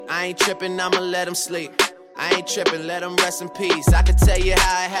I ain't tripping, I'ma let him sleep. I ain't tripping, let him rest in peace. I can tell you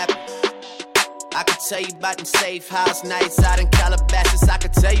how it happened. I can tell you about them safe house nights out in Calabasas. I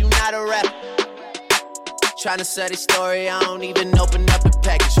can tell you not a rapper. Tryna sell this story, I don't even open up the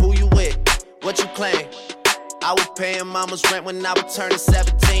package. Who you with? What you claim? I was paying mama's rent when I was turning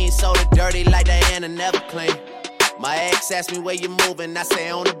 17. Sold her dirty like Diana, never clean. My ex asked me where you moving, I say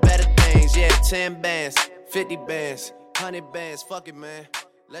on the better things. Yeah, 10 bands, 50 bands, 100 bands, fuck it, man.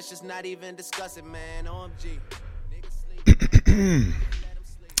 Let's just not even discuss it, man. OMG.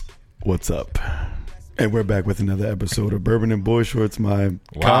 What's up? And we're back with another episode of Bourbon and Boy Shorts. My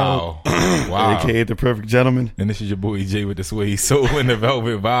wow, wow, aka the Perfect Gentleman, and this is your boy Jay with the Suede Soul and the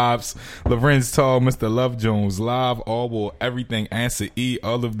Velvet Vibes. Lorenz Tall, Mr. Love Jones, live, all will everything, answer E,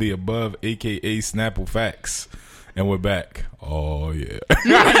 all of the above, aka Snapple Facts. And we're back. Oh yeah.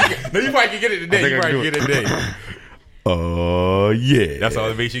 No, you probably can get it today. You probably can get it today. Oh yeah. That's all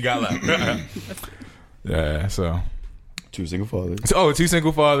the base you got left. Yeah. So. Two single fathers. Two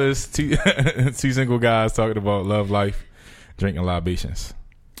single fathers. Two single guys talking about love, life, drinking libations.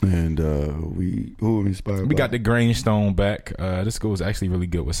 And who are we inspired? We got the Grangestone back. This goes actually really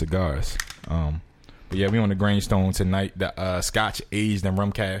good with cigars. But yeah, we on the Grangestone tonight. The Scotch aged in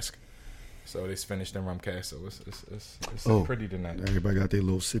rum cask. So it's finished in rum cask. So it's pretty tonight. Everybody got their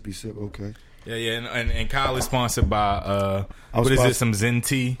little sippy sip. Okay. Yeah, and Kyle is sponsored by what is it? Some Zen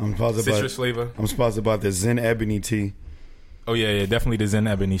tea, citrus flavor. I'm sponsored by the Zen Ebony tea. Oh yeah, definitely the Zen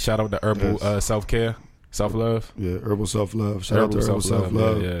Ebony. Shout out to Herbal Self Care, Self Love. Yeah, Herbal Self Love. Shout out to Herbal Self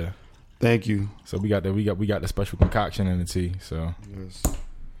Love. Yeah. Thank you. So we got the special concoction in the tea. So yes,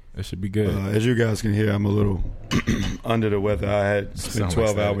 it should be good. As you guys can hear, I'm a little under the weather. I had spent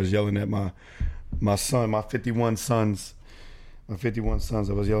 12 hours yelling at my son, my 51 sons. My 51 sons,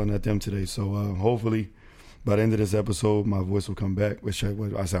 I was yelling at them today. So hopefully by the end of this episode, my voice will come back. Which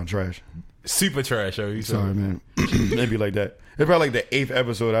I sound trash. Super trash, yo. Sorry, man. Maybe like that. It's probably like the 8th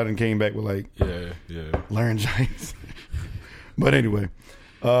episode I done came back with like laryngitis. But anyway.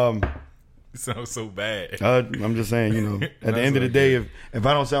 It sounds so bad. I'm just saying, at the end of the day, if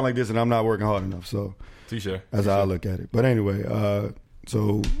I don't sound like this, then I'm not working hard enough. So that's how I look at it. But anyway,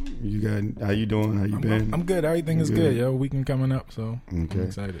 so you got, how you doing? How you been? I'm good. Everything is good, yo. Weekend coming up, so I'm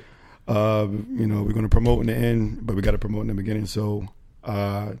excited. We're going to promote in the end, but we got to promote in the beginning. So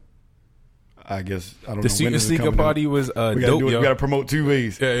I guess I don't know. The Suit and Sneaker Party was dope, yo. We got to promote 2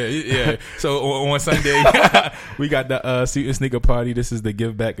 ways. Yeah. So on Sunday, we got the Suit and Sneaker Party. This is the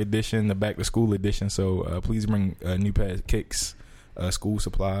Give Back edition, the Back to School edition. So please bring new pads of kicks, school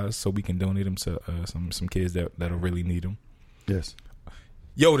supplies, so we can donate them to some kids that'll really need them. Yes.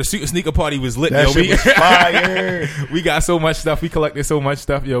 Yo, the Suit and Sneaker Party was lit, that yo. Shit was fire. We got so much stuff. We collected so much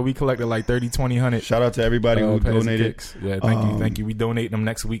stuff, yo. We collected like 30, 20, 100. Shout out to everybody who donated. Yeah, thank you. We donate them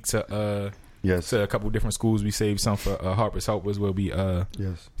next week to to a couple different schools. We saved some for Harper's Helpers, where we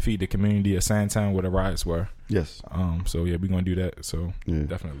feed the community of Sandtown where the riots were. Yes. So yeah, we're gonna do that. So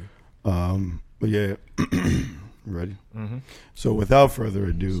definitely. But yeah. Ready? Mm-hmm. So without further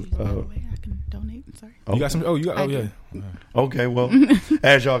ado, I can donate. Sorry. You got some? Yeah. Okay. Well,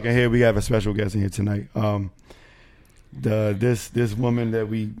 as y'all can hear, we have a special guest in here tonight. This woman that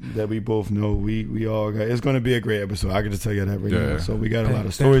we both know, we all got. It's going to be a great episode. I can just tell you that right now. So we got a lot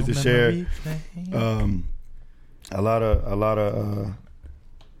of stories to share. A lot of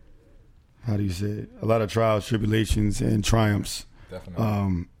how do you say it? A lot of trials, tribulations, and triumphs. Definitely.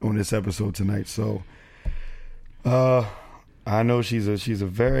 On this episode tonight. So. I know she's a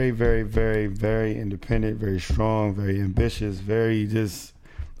very, very, very, very independent, very strong, very ambitious, very just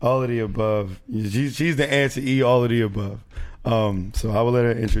all of the above. She's the answer E, all of the above. So I will let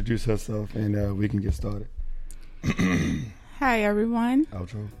her introduce herself and we can get started. Hi everyone.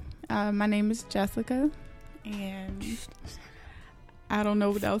 Outro. My name is Jessica, and I don't know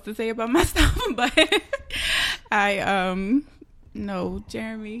what else to say about myself, but I know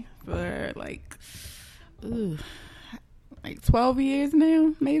Jeremy for like 12 years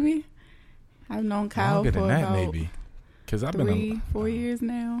now, maybe. I've known Kyle for about maybe, because I've been 4 years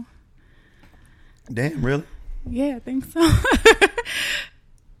now. Damn, really? Yeah, I think so.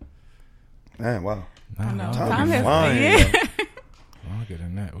 Man, wow. I know. Time is flying. Longer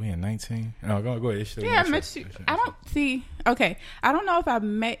than that. We in 19. No, go ahead. Yeah, I met you. I don't see. Okay, I don't know if I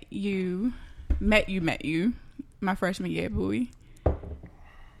met you my freshman year, Bowie.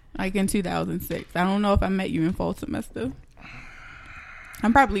 Like in 2006. I don't know if I met you in fall semester.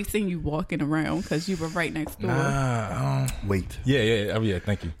 I'm probably seeing you walking around because you were right next door. Wait. Yeah. Oh, yeah.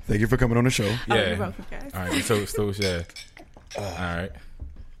 Thank you. Thank you for coming on the show. Yeah. You're welcome, guys. All right. So yeah. All right.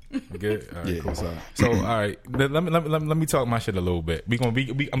 Good. All right, Yeah, cool. so- So, all right, let me talk my shit a little bit. We gonna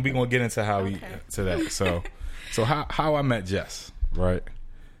get into how we to that. So how I met Jess, right?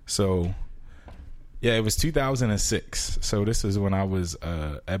 So yeah, it was 2006. So this is when I was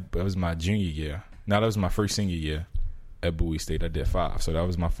it was my junior year. Now that was my first senior year at Bowie State. I did 5, so that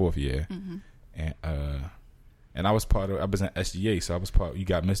was my 4th year, and I was I was in SGA, so I was part. You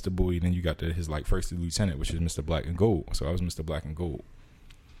got Mr. Bowie, then you got his like first lieutenant, which is Mr. Black and Gold. So I was Mr. Black and Gold.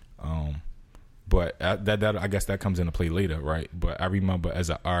 But that I guess that comes into play later, right? But I remember as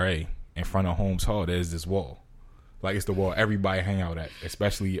a RA in front of Holmes Hall, there's this wall, like it's the wall everybody hang out at,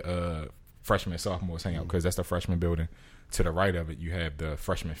 especially freshmen and sophomores hang out, because that's the freshman building. To the right of it, you have the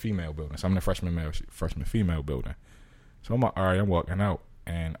freshman female building. So I'm in the freshman female building. So I'm like, all right, I'm walking out,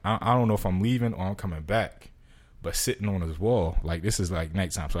 and I don't know if I'm leaving or I'm coming back, but sitting on this wall, like this is like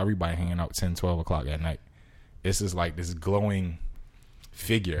nighttime, so everybody hanging out 10, 12 o'clock at night. This is like this glowing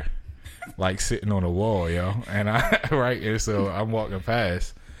figure, like sitting on the wall, yo. And and so I'm walking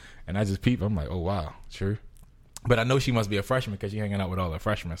past, and I just peep. I'm like, oh wow, true. But I know she must be a freshman because she's hanging out with all the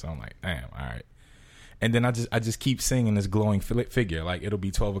freshmen. So I'm like, damn, all right. And then I just keep seeing this glowing figure. Like it'll be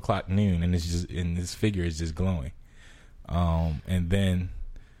 12 o'clock noon, and this figure is just glowing. And then,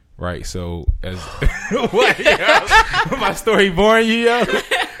 right, so as what? Yo? My story boring you, yo?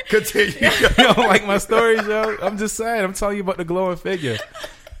 Continue. You don't like my stories, yo? I'm just saying. I'm telling you about the glowing figure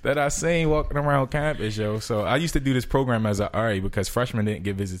that I seen walking around campus, yo. So I used to do this program as a RA because freshmen didn't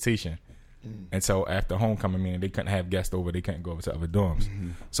get visitation. And so after homecoming, meaning they couldn't have guests over, they couldn't go over to other dorms.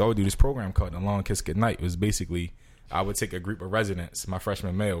 So I would do this program called The Long Kiss Goodnight. It was basically, I would take a group of residents, my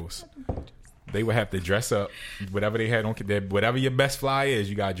freshman males. They would have to dress up, whatever they had on, whatever your best fly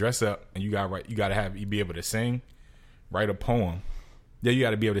is, you got to dress up, and you got to be able to sing, write a poem. Yeah, you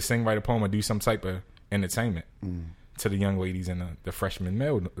got to be able to sing, write a poem, or do some type of entertainment to the young ladies in the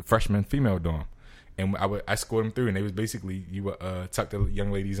freshman female dorm. And I would escort them through, and they was basically, you would tuck the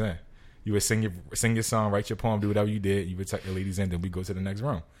young ladies in. You would sing your song, write your poem, do whatever you did. You would tuck the ladies in, then we go to the next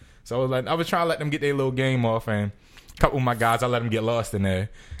room. So I was trying to let them get their little game off, and a couple of my guys, I let them get lost in there.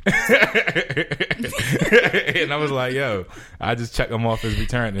 And I was like, yo, I just check them off as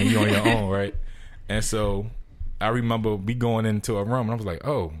return, and you on your own, right? And so I remember we going into a room, and I was like,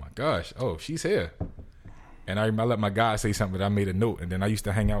 oh my gosh, oh, she's here. And I let my guys say something, but I made a note. And then I used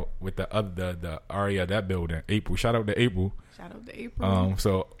to hang out with the area of that building, April. Shout out to April. Shout out to April.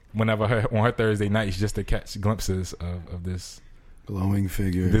 So whenever on her Thursday nights, just to catch glimpses of this glowing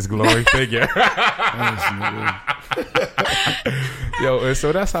figure. This glowing figure. Yo, and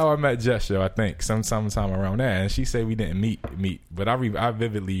so that's how I met Jess, yo, I think. Sometime around there. And she said we didn't meet. But I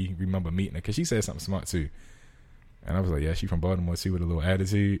vividly remember meeting her because she said something smart too. And I was like, yeah, she from Baltimore too with a little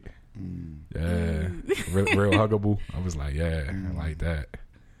attitude. Yeah. Real huggable. I was like, yeah, I like that.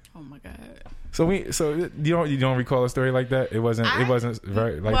 Oh my God. So you don't recall a story like that? It wasn't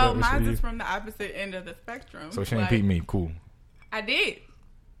very like well, that. Well, mine is from the opposite end of the spectrum. So she ain't peep me. Cool. I did.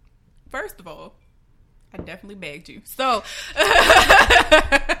 First of all, I definitely begged you. So it's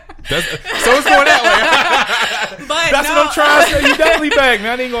going that way. But that's what I'm trying to say. You definitely begged me.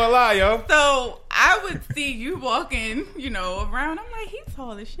 I ain't gonna lie, yo. So I would see you walking, around. I'm like, he's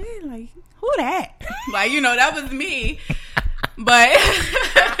tall as shit. Like, who that? Like, that was me. But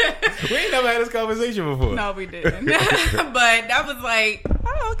we ain't never had this conversation before. No, we didn't. But that was like,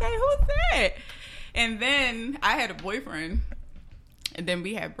 oh, okay, who's that? And then I had a boyfriend, and then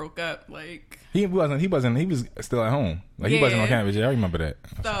we had broke up. Like he wasn't. He was still at home. Like he wasn't on campus. Yeah, I remember that.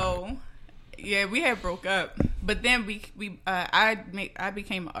 So yeah, we had broke up. But then I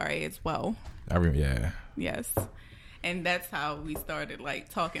became an RA as well. Yeah. Yes, and that's how we started like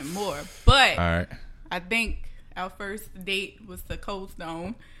talking more. But all right, I think our first date was the Cold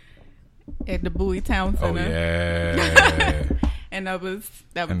Stone at the Bowie Town Center. Oh yeah. And that was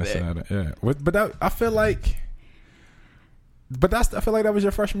it. Yeah, but I feel like that was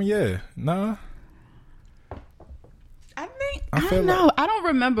your freshman year. No, I don't know. I don't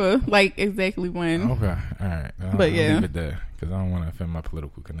remember like exactly when. Okay, all right. But yeah, I'll leave it there because I don't want to offend my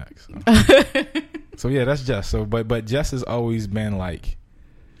political connects. So yeah, that's Jess. So but Jess has always been like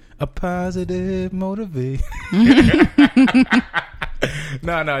a positive motivate.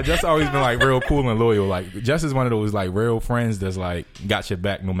 No, Jess always been like real cool and loyal. Like Jess is one of those like real friends that's like got your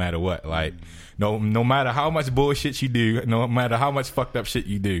back no matter what. Like no matter how much bullshit you do, no matter how much fucked up shit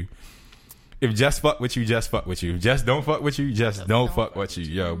you do. If Jess fuck with you, just fuck with you. Just don't fuck with you, just don't fuck with you,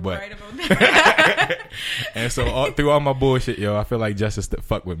 yo. But right about that. and so through all my bullshit, yo, I feel like Jess is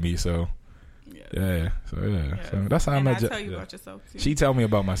fuck with me. So yeah. So that's how I met Jessica. Tell you about yourself too. She tell me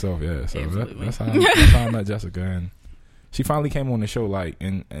about myself. Yeah. So that's how I met Jessica. And she finally came on the show. Like,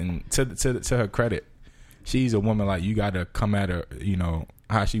 and to her credit, she's a woman. Like, you got to come at her, you know,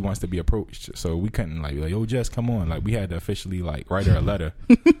 how she wants to be approached. So we couldn't like, yo, Jess, come on. Like, we had to officially like write her a letter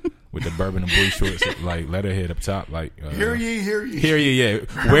with the Bourbon and Boy shorts, like letterhead up top. Like, hear ye. Yeah.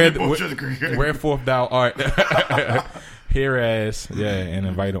 Where forth thou art. Here as, and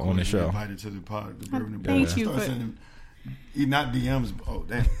invite her on the show. Invited to the pod. The Bourbon and Boy. Thank you. Start sending, not DMs. Oh,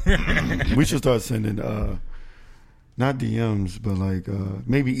 damn. We should start sending, not DMs, but like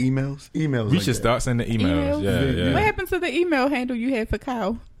maybe emails. Emails. We should start sending emails. Yeah. What happened to the email handle you had for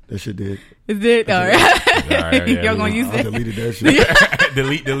Kyle? That shit did. Is it? All right. Y'all gonna use I it? deleted that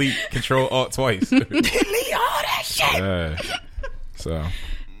shit. delete, Control Alt twice. Delete all that shit. So.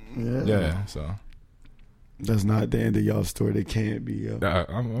 That's not the end of y'all's story. They can't be.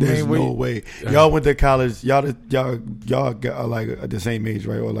 There's no way. Y'all went to college. Y'all got like at the same age,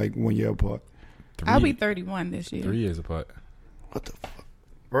 right? Or like 1 year apart. I'll be 31 this year. 3 years apart. What the fuck,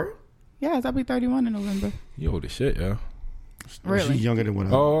 bro? Yes, I'll be 31 in November. You old as shit, yo. Really? She's younger than what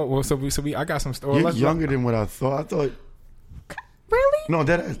I. Oh well, so we I got some stories. You're younger than what I thought. I thought. Really?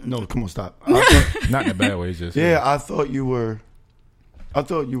 No. Come on, stop. Not in a bad way, just I thought you were. I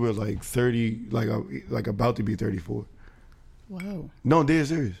thought you were like 30, like about to be 34. Whoa. No, dead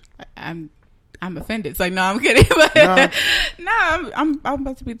serious. I'm offended. It's like, no, I'm kidding. But I'm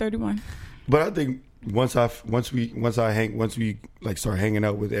about to be 31. But I think once we like start hanging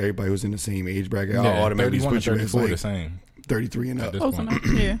out with everybody who's in the same age bracket, I'll automatically switch you as like the same. 33 and up.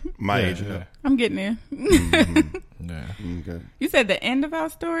 Yeah. My age and up. I'm getting there. Yeah. Okay. You said the end of our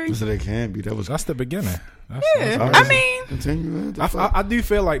story? So they can be. That's the beginning. I mean, continue. I do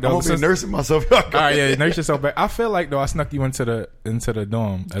feel like though. I'm gonna be nursing myself. All right, nurse yourself back. I feel like though I snuck you into the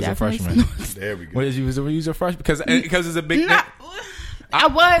dorm as a freshman. There we go. What did you use a freshman? Because it's a big. I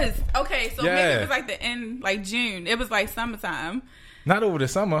was okay. So maybe it was like the end, like June. It was like summertime. Not over the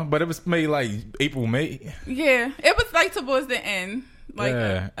summer, but it was maybe like April, May. Yeah, it was like towards the end.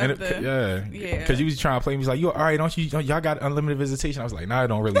 Like because you was trying to play me. He was like, "Yo, all right, don't you? Y'all got unlimited visitation?" I was like, "Nah, it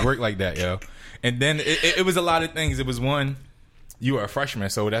don't really work like that, yo." And then it was a lot of things. It was one, you were a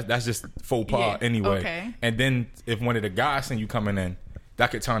freshman, so that's just faux pas anyway. Okay. And then if one of the guys seen you coming in, that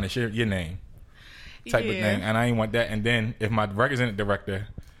could tarnish your name, type of thing. And I ain't want that. And then if my representative director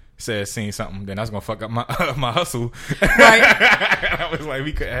says seen something, then that's gonna fuck up my hustle. Right. I was like,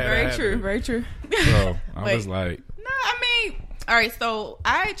 we could have very true. So I was like, no, I mean, all right. So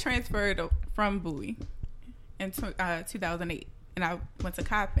I transferred from Bowie in 2008, and I went to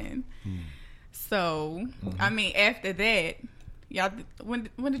Coppin. So I mean, after that, y'all, when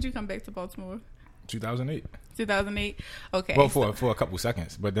did you come back to Baltimore? 2008. 2008. Okay. Well, for a couple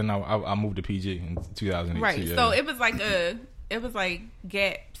seconds, but then I moved to PG in 2008. Right. So it was like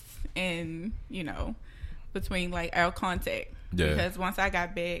gaps in, between like our contact. Yeah. Because once I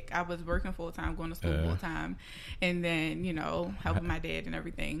got back, I was working full time, going to school full time, and then helping my dad and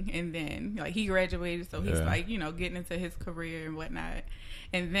everything. And then like he graduated, so he's like getting into his career and whatnot.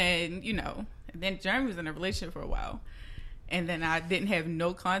 And then then Jeremy was in a relationship for a while. And then I didn't have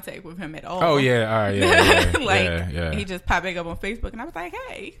no contact with him at all. Oh yeah, all right, yeah. He just popped back up on Facebook, and I was like,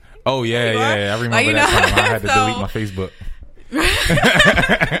 "Hey." Oh yeah. I remember that time I had to delete my Facebook.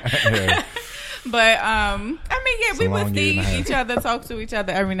 But I mean, we would see each other, talk to each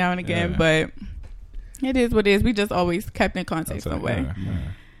other every now and again. But it is what it is. We just always kept in contact some way. Yeah.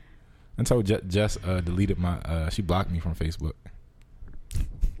 And so Jess deleted she blocked me from Facebook.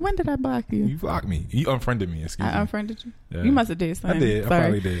 When did I block you? You blocked me. You unfriended me. Excuse me. I unfriended you. Yeah. You must have did something. I did. Sorry. I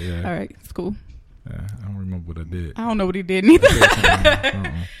probably did. Yeah. All right, it's cool. Yeah, I don't remember what I did. I don't know what he did neither.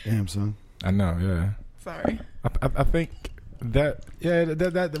 Damn, son. I know. Yeah. Sorry. I think that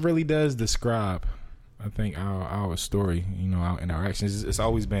really does describe, I think, our story. Our interactions. It's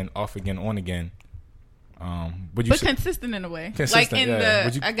always been off again, on again. But consistent in a way. Like in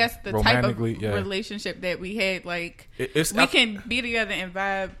I guess the type of relationship that we had, like we can be together and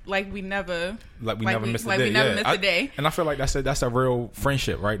vibe like we never missed a day. And I feel like that's a real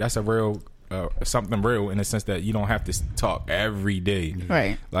friendship, right? That's a real something real in the sense that you don't have to talk every day,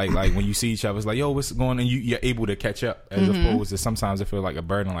 right? Like when you see each other, it's like, yo, what's going on? And you're able to catch up, as opposed to sometimes it feels like a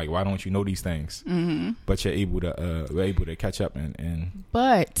burden. Like, why don't you know these things? Mm-hmm. But you're able to catch up and.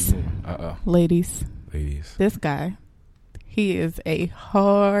 But ladies, this guy, he is a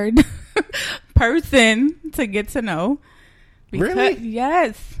hard person to get to know. Really?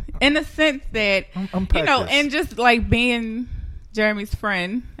 Yes, in the sense that and just like being Jeremy's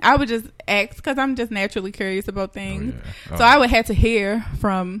friend, I would just ask because I'm just naturally curious about things. So I would have to hear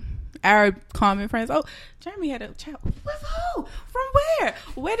from our common friends. Oh, Jeremy had a child. With who? From where?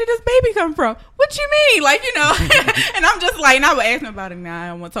 Where did this baby come from? What you mean? Like, you know. And I'm just like, and I would ask him about it. Nah, I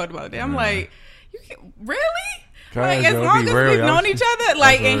don't want to talk about that. I'm like, you can, really? Like, as long as we've known each other,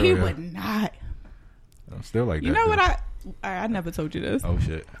 like, and he would not. I'm still like that. You know what? I never told you this. Oh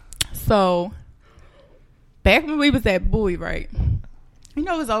shit. So back when we was at Bowie, right? You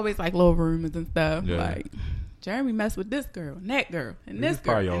know, it was always like little rumors and stuff. Yeah. Like Jeremy messed with this girl and that girl and this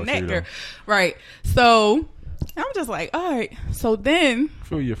girl probably all and that true, girl. though. Right. So I'm just like, all right. So then,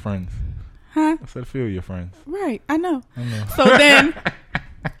 Feel your friends. huh? I said feel your friends. Right. I know. So then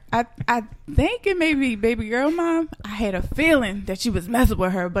I think it may be baby girl mom. I had a feeling that she was messing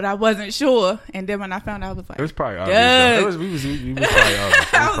with her, but I wasn't sure. And then when I found out, I was like, It was probably obvious. Though. We was probably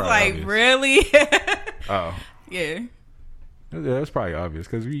obvious. I was like, obvious. really? Oh. Yeah. Yeah, it's probably obvious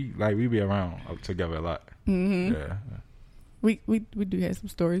because we be around together a lot. Mm-hmm. Yeah. We do have some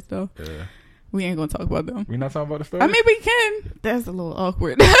stories though. Yeah. We ain't gonna talk about them. We not talking about the story? I mean, we can. That's a little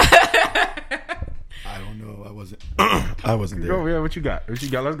awkward. I don't know. I wasn't there. Go, yeah, what you got? What you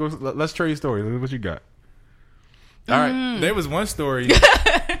got? Let's go. Let's trade stories. What you got? All right. There was one story.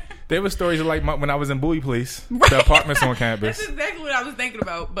 There was stories like when I was in Bowie Place, the apartments on campus. That's exactly what I was thinking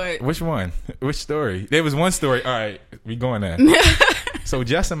about. But Which one? Which story? There was one story. All right, we going there. So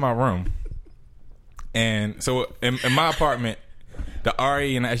Jess in my room, and so in my apartment, the RA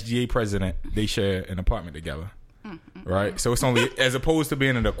and the SGA president, they share an apartment together, right? So it's only, as opposed to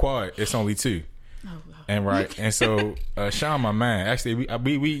being in the quad, it's only two. And right, and so Sean, my man, actually, I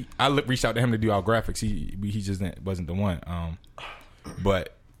reached out to him to do our graphics. He just wasn't the one.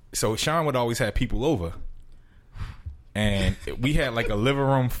 But so Sean would always have people over, and we had like a living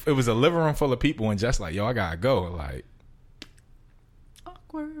room. It was a living room full of people, and just like, yo, I gotta go. Like,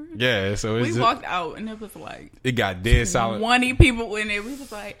 awkward. yeah. So We walked out, and it was like it got dead solid. 20 people in there. We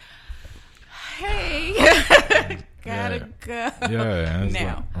was like, hey, gotta go. Yeah, it's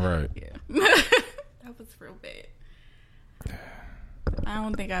now. like, right. Yeah. That was real bad. I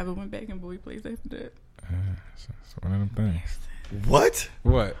don't think I ever went back in Bowie Place after that. It's one of them things. What?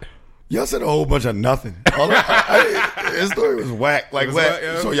 What? Y'all said a whole bunch of nothing. His story was whack. Like, was whack. whack,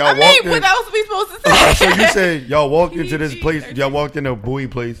 yeah. So y'all I walked mean, in. what else we supposed to say? So you said y'all walked into this PG-13. place. Y'all walked into a Bowie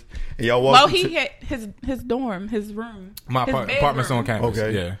Place, and y'all walked. Well, into, he had his dorm, his room. My his apartment's on bedroom. campus.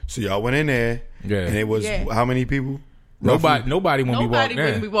 Okay. Yeah. So y'all went in there. Yeah. And it was Yeah. how many people? Nobody when we walked Nobody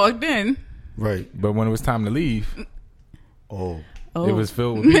when in. we walked in. Right. But when it was time to leave, Oh, Oh. it was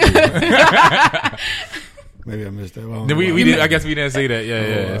filled with people. maybe I missed that. I we did. I guess we didn't say that.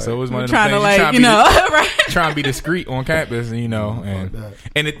 Yeah. So it was one of the trying things. to like, right? Trying to be discreet on campus, and that.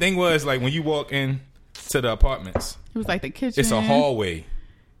 and the thing was, like, when you walk in to the apartments, It was like the kitchen. it's a hallway,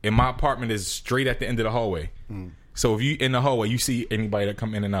 and my apartment is straight at the end of the hallway. So if you in the hallway, you see anybody that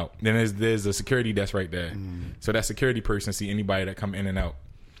come in and out. Then there's a security desk right there. So that security person see anybody that come in and out.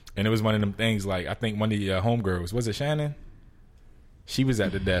 And it was one of them things, like, I think one of the homegirls, was it Shannon? She was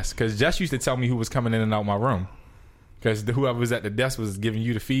at the desk because Jess used to tell me who was coming in and out my room, because whoever was at the desk was giving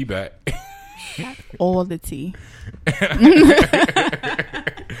you the feedback. All the tea.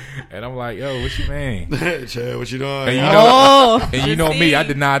 And I'm like, yo, what you mean? Chad, what you doing? And you know, and you the know me, tea. I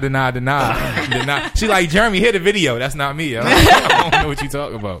deny. She like, Jeremy, hit the video. That's not me. I don't know what you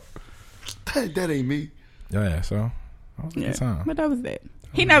talking about. that ain't me. Yeah, so that was a good time. But that was it.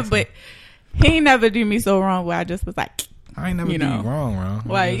 He never do me so wrong where I just was like, I ain't never you do know. you wrong,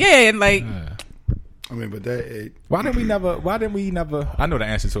 bro. like, yeah, and like, Yeah. I mean, but that. Why didn't we never? I know the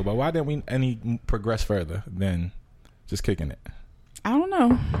answer to it, but why didn't we any progress further than just kicking it? I don't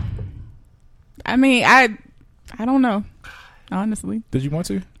know. I mean, I don't know. Honestly, Did you want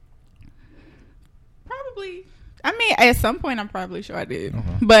to? probably. I mean, at some point, I'm probably sure I did.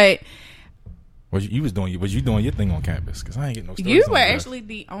 Okay. But Was you doing your thing on campus? Because I ain't getting no stories. you on were that. actually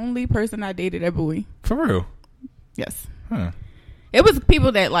the only person I dated at Bowie. For real? Yes, Huh. it was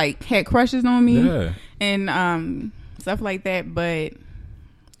people that like had crushes on me Yeah. and stuff like that. But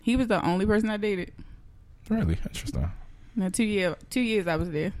he was the only person I dated. Really interesting. In the 2 years I was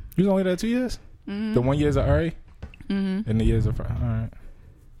there. You was only there 2 years? Mm-hmm. The 1 year is a RA? Mm-hmm. And the years of all right.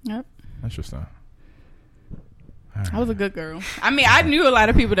 Yep. Interesting. I was a good girl. I mean, I knew a lot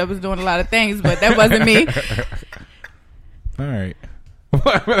of people that was doing a lot of things, but that wasn't me. All right.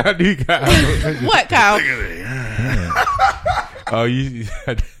 What I do, Kyle? What, Kyle? Oh, you?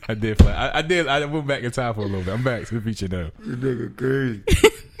 I did play. I did. I went back in time for a little bit. I'm back to the feature now. You nigga crazy.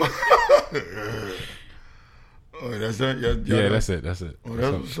 Oh, that's it. Yeah, that's it. That's it. Oh,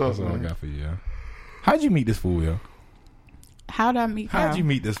 that's all I man. got for you. Yo. How'd you meet this fool, yo? How'd I meet Kyle? How'd you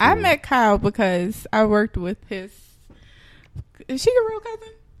meet this fool? I met Kyle because I worked with his... Is she a real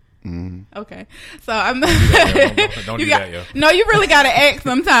cousin? Okay, so I'm. Don't do that, yo. No, you really gotta act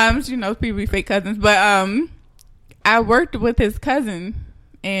sometimes. You know, people be fake cousins, but I worked with his cousin,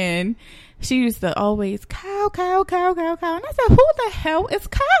 and she used to always cow, and I said, "Who the hell is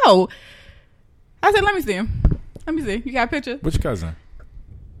Cow?" I said, "Let me see him. Let me see. You got a picture?" Which cousin?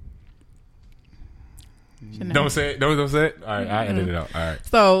 Don't say it. Don't say it. All right, I edited it out. All right.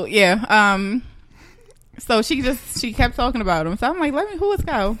 So yeah, so she kept talking about him. So I'm like, who is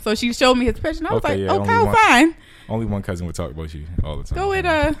Kyle? So she showed me his picture, and I was Okay, like, yeah, Kyle, fine. Only one cousin would talk about you all the time. Go with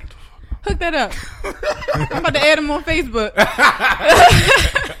hook that up. I'm about to add him on Facebook.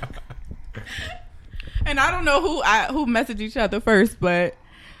 And I don't know who messaged each other first, but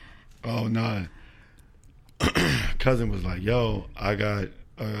Oh no. Cousin was like, "Yo, I got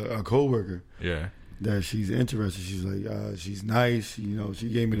a coworker Yeah. that she's interested. She's like, she's nice. You know, she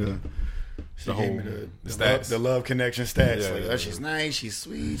gave me the stats. the love connection stats. Yeah, like, yeah, she's nice. She's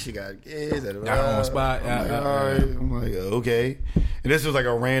sweet. She got kids. Got her on spot. I'm like, all right. I'm like, okay. And this was like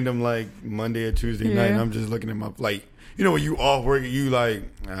a random like Monday or Tuesday night. And I'm just looking at my when you off work, you like,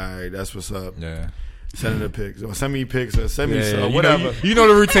 all right, that's what's up. Yeah. Send her the pics or send me pics or send me some, You whatever. You know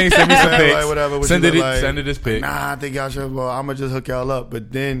the routine. Send me some pics. Like, whatever. What Send you it. look like. Send it this pic. Nah, I think y'all should. Well, I'm gonna just hook y'all up.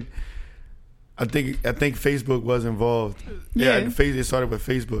 But then, I think Facebook was involved. Yeah, it started with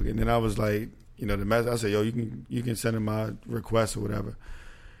Facebook, and then I was like, the message. I said, yo, you can send in my request or whatever.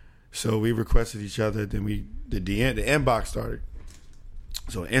 So we requested each other. Then the inbox started.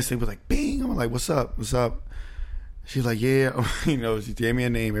 So instinct was like, bing. I'm like, what's up? What's up? She's like, yeah, she gave me a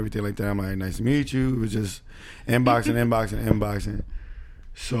name, everything like that. I'm like, nice to meet you. It was just inboxing.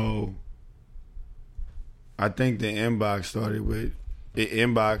 So I think the inbox started with it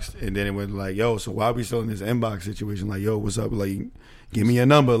inboxed, and then it went like, yo, so why are we still in this inbox situation? Like, yo, what's up? Like, give me your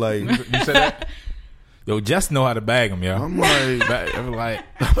number. Like, You said that? Yo, just know how to bag them, yo. I'm like, I'm like,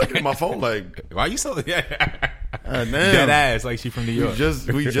 looking at my phone like, why you so damn. dead ass like she from New York?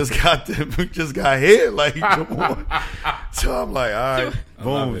 We just got hit. Like, come on. So I'm like, all right,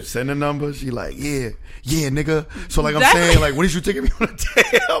 boom, send the number. She like, yeah, nigga. So like I'm saying, like, when did you taking me on a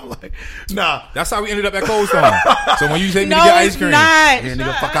date? I'm like, nah. That's how we ended up at Cold Stone. So when you take me to no, get ice cream, not. Yeah,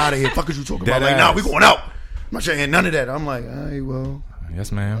 nigga, fuck out of here. Fuck is you talking Dead about? Like, ass. nah, we going out. I'm not saying none of that. I'm like, all right, well,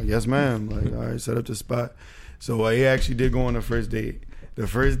 yes, ma'am. yes, ma'am. Like, all right, set up the spot. So he actually did go on the first date. The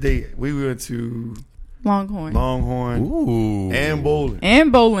first date, we went to Longhorn. Ooh, and bowling.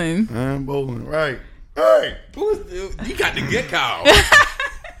 Right. Hey, you got to get Kyle.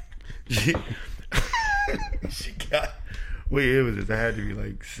 she got. Wait, it had to be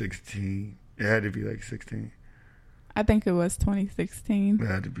like 16. It had to be like 16. I think it was 2016. It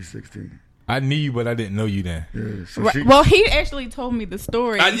had to be 16. I knew you, but I didn't know you then. Yeah. So Right. Well, he actually told me the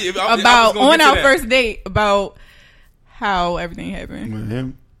story I was about gonna on get to our that. first date about how everything happened. with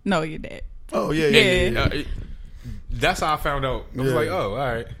him. No, your dad. Oh yeah. That's how I found out. I was Yeah. like, oh, all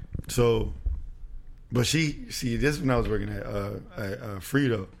right. So, but this is when I was working at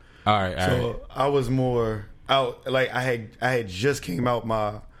Frito. All right. So I was more out. Like I had just came out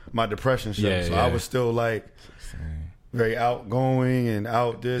my depression show, Yeah, so yeah. I was still like very outgoing and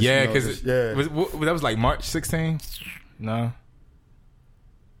out this. Yeah, because because that was like March 16. No,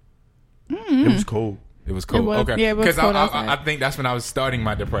 it was cold. it was cold. It was- Okay, yeah, it was because cold I outside. think that's when I was starting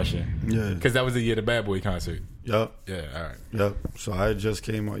my depression. Yeah. Because that was the year the Bad Boy concert. Yup. Yeah. All right. Yep. So I just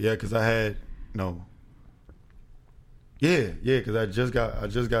came out. Yeah, because I had no. Yeah, because I just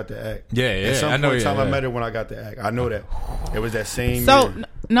got the act. Yeah, At some I know. point in time, yeah. I met her when I got the act. I know that. It was that same. So year.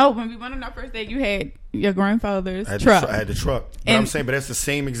 no, when we went on our first date, you had your grandfather's I had truck. I had the truck. But And- I'm saying, but that's the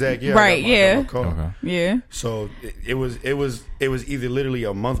same exact year. Right, I got my car. Okay. Yeah, So it was either literally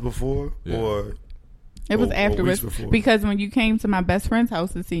a month before Yeah. or it was or afterwards weeks before. because when you came to my best friend's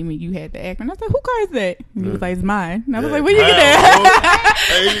house to see me, you had the act, and I said, "Who car is that?" And he was like, "It's mine." And I was like, "Where you get that?"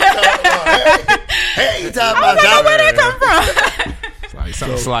 Hey, you talking I was about like, "Where that come from?" It's like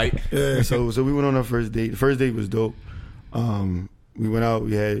something slight. Yeah, so we went on our first date. The first date was dope. We went out.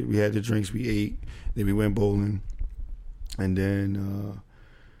 We had the drinks. We ate. Then we went bowling, and then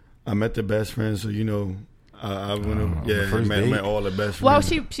I met the best friend. So I went. Met all the best friends. Well,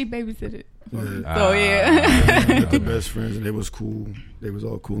 she babysitted it. Yeah. So yeah. Met the best friends, and they was cool. They was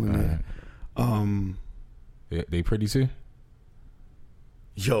all cool in there. They pretty too.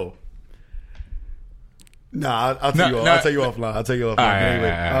 Yo. Nah, I'll tell you. I'll tell you offline.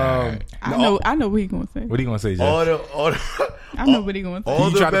 All right. I know what he gonna say. What are you gonna say, Jeff? I know what he gonna say. all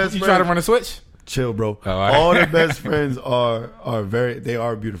you the try best to friends. run a switch? Chill, bro. Oh, all right. All the best friends are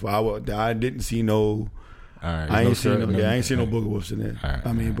beautiful. I didn't see no. All right. I ain't seen no booger wolves in there. All right,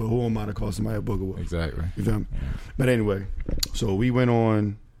 I mean, but who am I to call somebody a booger wolf? Exactly. You feel me? But anyway, so we went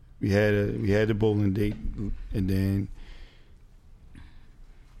on We had the bowling date, and then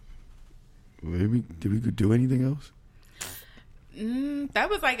did we do anything else? That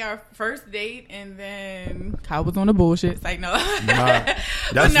was like our first date, and then Kyle was on the bullshit. It's like, no.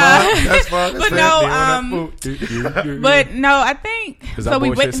 That's fine. But no, but no, I think so.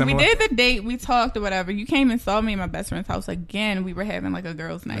 We did the date. We talked or whatever. You came and saw me at my best friend's house again. We were having like a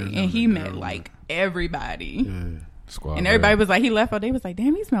girls' night, and he met like everybody. Yeah. Squad, and everybody was like, he left all day. Was like,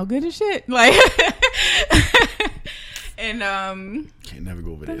 damn, he smell good as shit. Like, and can't never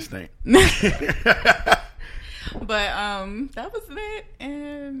go over this thing. But that was it,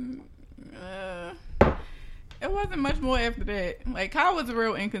 and it wasn't much more after that. Like, Kyle was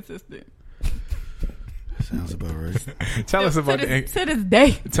real inconsistent. Sounds about right. Tell us about to this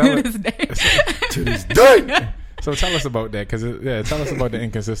day. To this day. So tell us about that, tell us about the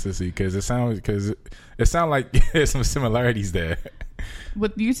inconsistency, because it sounds like there's some similarities there.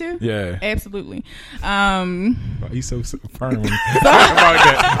 With you two? Yeah, absolutely. Why are you so firm about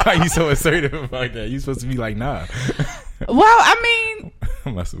that? Why are you so assertive about that? You supposed to be like, nah. Well, I mean,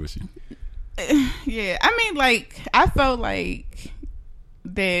 I'm messing with you. Yeah, I mean, like, I felt like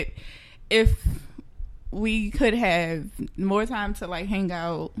that if we could have more time to like hang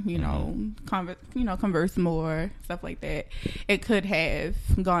out, converse more, stuff like that, it could have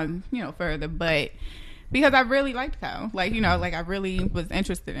gone, further. But because I really liked Kyle, like, like I really was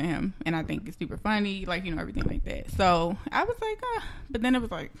interested in him, and I think it's super funny, like, everything like that. So I was like, but then it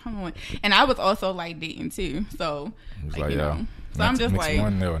was like, come on, and I was also like dating too, so it was like yo. So I'm just like,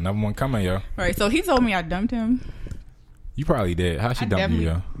 another one coming, yo. Right. So he told me I dumped him. You probably did. How she dumped you,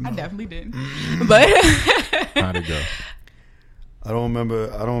 yo? I definitely did. But how'd it go? I don't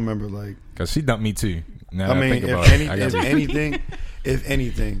remember like, because she dumped me too. Now I mean, if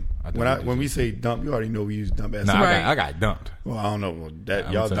anything, when we say dump, you already know we use dump as. I got dumped. Well, I don't know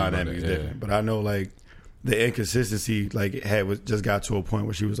that y'all dynamic is different, but I know like the inconsistency like just got to a point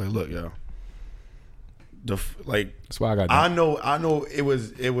where she was like, "Look, yo, that's why I got dumped. I know it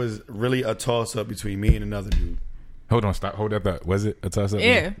was really a toss up between me and another dude." Hold on, stop. Hold up. Was it a toss up?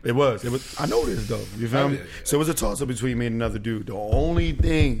 Yeah, it was. I know this though. You feel me? So it was a toss up between me and another dude. The only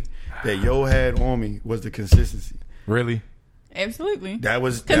thing that yo had on me was the consistency. Really? Absolutely.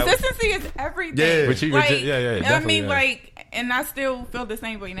 Consistency is everything. Yeah, but you, I mean, like, and I still feel the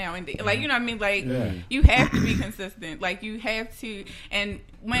same way now. And like, you know what I mean? Like, you have to be consistent. Like, you have to. And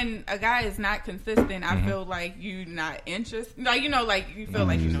when a guy is not consistent, I feel like you're not interested. Like, like you feel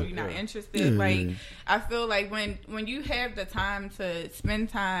like you're not interested. Like, I feel like when you have the time to spend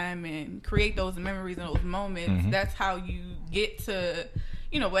time and create those memories and those moments, that's how you get to,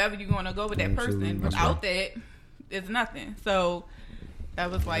 wherever you want to go with that person. Without that, it's nothing. So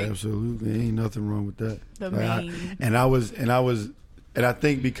that was like, absolutely ain't nothing wrong with that. And I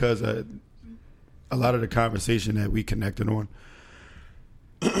think because a lot of the conversation that we connected on,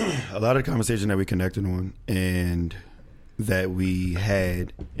 and that we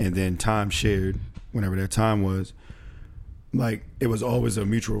had, and then time shared whenever that time was, like, it was always a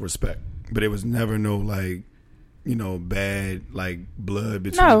mutual respect, but it was never no like, bad like blood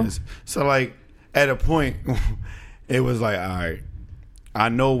between us. So like at a point, it was like, all right, I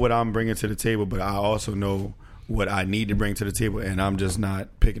know what I'm bringing to the table, but I also know what I need to bring to the table, and I'm just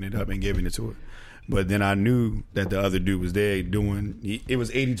not picking it up and giving it to her. But then I knew that the other dude was there doing, it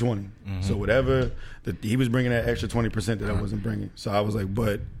was 80-20. So whatever, he was bringing that extra 20% that I wasn't bringing. So I was like,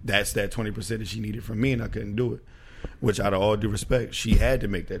 but that's that 20% that she needed from me, and I couldn't do it. Which, out of all due respect, she had to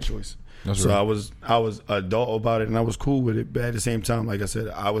make that choice. That's right. I was adult about it, and I was cool with it. But at the same time, like I said,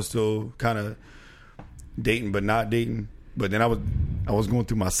 I was still kind of dating but not dating. But then I was going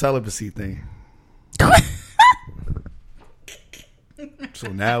through my celibacy thing. So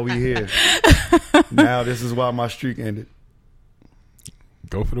now we here. Now this is why my streak ended.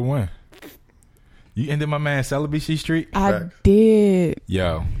 Go for the win. You ended my man's celibacy streak? I did.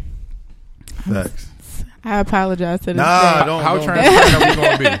 Yo. Facts. I apologize to this day. How transparent are we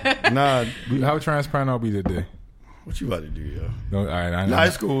going to be? Nah. How transparent are we today? What you about to do, yo? No, all right, nah,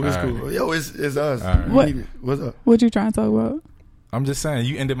 it's cool. It's cool. Right. Yo, it's us. Right. What's up? What you trying to talk about? I'm just saying,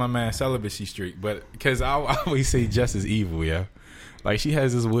 you ended my man's celibacy streak, but because I always say Jess is evil, yo. Like, she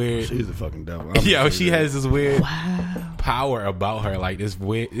has this weird... She's a fucking devil. Yo, she has this weird power about her. Like, this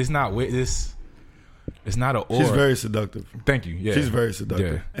weird... It's not weird. It's not an aura. She's very seductive. Thank you. Yeah. She's very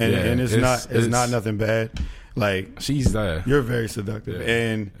seductive. Yeah. And it's not nothing bad. Like, she's you're very seductive. Yeah.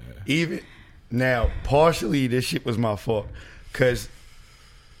 And even... Now, partially, this shit was my fault. Because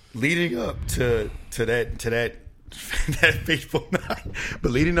leading up to that fateful night,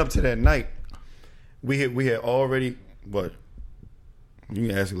 but leading up to that night, we had already... What You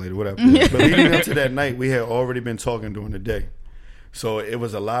can ask it later, whatever. But leading up to that night, we had already been talking during the day, so it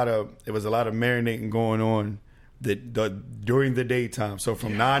was a lot of marinating going on during the daytime. So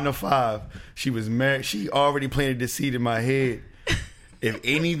from 9 to 5, she was married. She already planted the seed in my head. If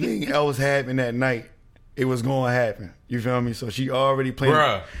anything else happened that night, it was going to happen. You feel me? So she already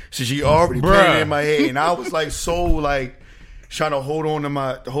planted. So she already planted it in my head, and I was like so like. Trying to hold on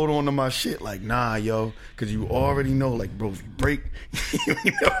to my shit, like, nah, yo, because you already know, like, bro, if you break, you're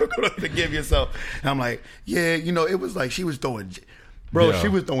never gonna forgive yourself. And I'm like, yeah, it was like she was throwing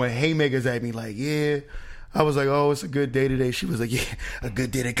haymakers at me, like, yeah. I was like, oh, it's a good day today. She was like, yeah, a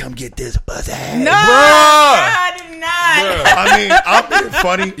good day to come get this pussy. No, I did not. I mean, I'm being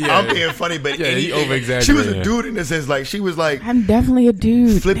funny. Yeah. I'm being funny, but he over-exaggerated. She was a dude in the sense, like, she was like, I'm definitely a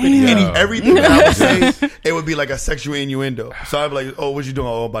dude. Flipping everything that I would say, it would be like a sexual innuendo. So I'd be like, oh, what you doing?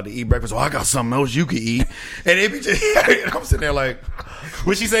 Oh, about to eat breakfast. Oh, I got something else you could eat. And it'd be just, and I'm sitting there like,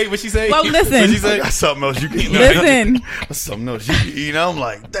 What'd she say? Well, listen. What'd she say? I got something else you can eat. Listen. Something else you can eat. And I'm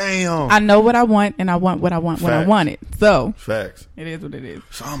like, damn. I know what I want, and I want what I want when I want it. So. Facts. It is what it is.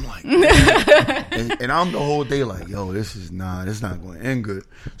 So I'm like, and I'm the whole day like, yo, this is not going to end good.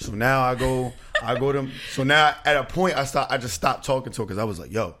 So now I go to, so now at a point I just stopped talking to her because I was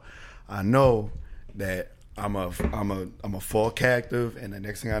like, yo, I know that I'm a fall captive, and the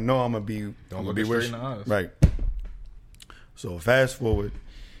next thing I know, I'm gonna be with right. So fast forward,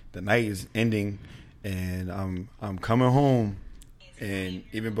 the night is ending, and I'm coming home, and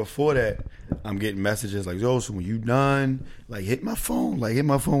even before that, I'm getting messages like, yo, so when you done, like hit my phone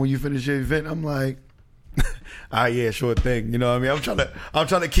when you finish your event. I'm like, yeah, sure thing. You know what I mean? I'm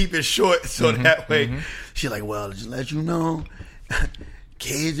trying to keep it short so that way. She's like, well, just let you know,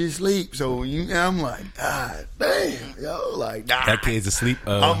 kids asleep. So I'm like, God damn, yo, like nah. That kid's asleep.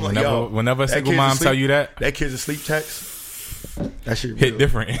 I'm like, whenever a single mom tell you that kid's asleep text, that shit hit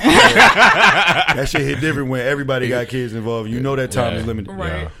different. That shit hit different when everybody got kids involved. You know that time is limited.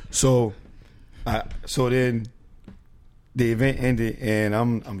 Right. So then the event ended, and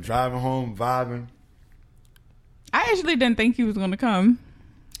I'm driving home, vibing. I actually didn't think he was going to come.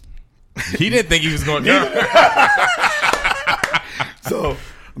 He didn't think he was going to come. So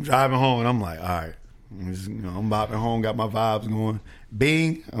I'm driving home, and I'm like, all right, I'm bopping home, got my vibes going.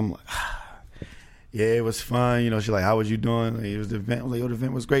 Bing, I'm like, yeah, it was fun. She's like, how was you doing? Like, it was the event. I'm like, yo, the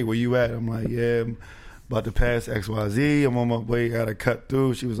event was great. Where you at? I'm like, yeah, I'm about to pass XYZ. I'm on my way. Got to cut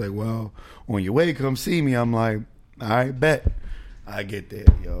through. She was like, well, on your way, come see me. I'm like, all right, bet. I get there,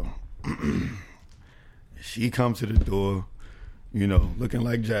 yo. She comes to the door, looking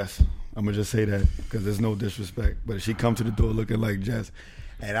like Jess. I'm going to just say that because there's no disrespect. But she come to the door looking like Jess.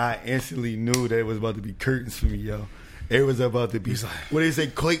 And I instantly knew that it was about to be curtains for me, yo. It was about to be, what do they say,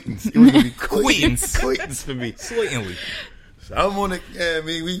 Claytons. It was going to be Claytons for me. Slatantly. So I'm on the,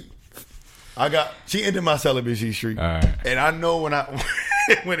 she ended my celibacy streak. Right. And I know when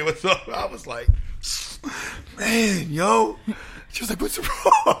it was over, I was like, man, yo. She was like, what's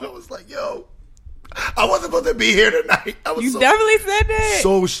wrong? I was like, yo. I wasn't supposed to be here tonight. You definitely said that.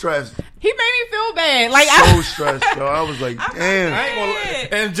 So stressed. He made me feel bad. Like so stressed, yo. I was like,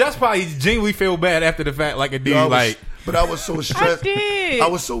 damn. And just probably genuinely feel bad after the fact, like a dude, But I was so stressed. I did. I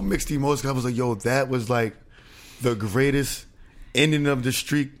was so mixed emotions. I was like, yo, that was like the greatest ending of the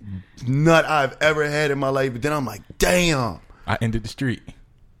streak nut I've ever had in my life. But then I'm like, damn. I ended the streak.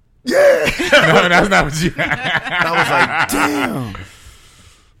 Yeah. No, that's not what you. I was like, damn.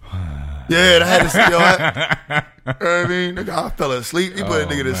 Yeah, I had to see, I mean, nigga, I fell asleep. He put a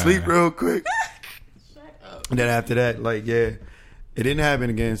nigga to sleep real quick. Shut up. And then after that, like, yeah, it didn't happen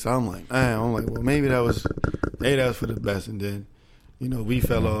again. So I'm like, well, maybe that was for the best. And then, we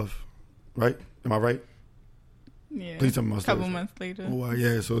fell off, right? Am I right? Yeah. Please tell me my story. A couple months later. Oh,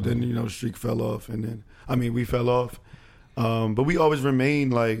 yeah. So then, the streak fell off, and then, we fell off. But we always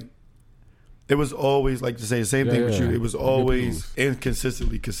remained like. It was always like to say the same thing with you. It was always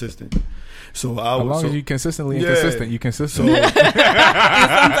inconsistently consistent. So as long as you consistently inconsistent, you consistent. So, in some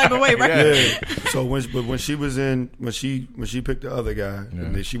type of way, right? Yeah. So when she picked the other guy,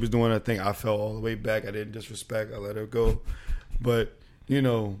 and then she was doing her thing, I fell all the way back. I didn't disrespect. I let her go. But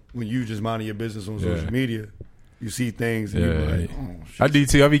when you just minding your business on social media, you see things and you're like, oh, shit. I do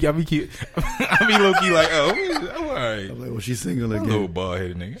too. I be low key like, oh, all right. I'm like, well, she's single again. Little bald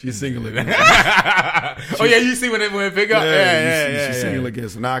headed nigga. She's single again. Oh yeah, you see when it pick up? Yeah. She's single again.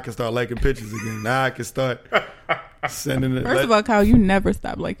 So now I can start liking pictures again. Now I can start sending it. First of all, Kyle, you never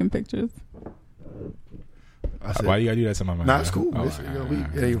stop liking pictures. Why you gotta do that to my mind? Nah, it's cool.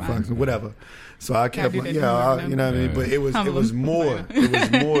 It ain't fucking whatever. So I kept, you know what I mean. But it was more. It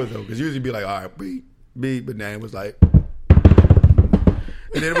was more though, because usually be like, all right, beat, but then it was like,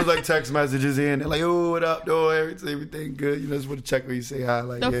 And then it was like text messages in. They're like, oh, what up, though? Everything good. You know, just want to check when you say hi.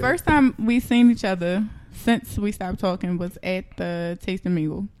 Like, The first time we seen each other since we stopped talking was at the Taste and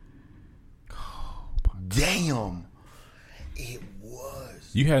Mingle. Damn. It was.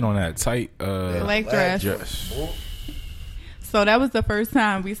 You had on that tight Black dress. So that was the first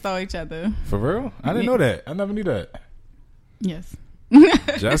time we saw each other. For real? I didn't know that. I never knew that. Yes.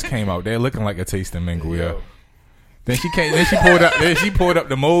 Jess came out there looking like a Taste and Mingle, yeah. Then she came. Then she pulled up. Then she pulled up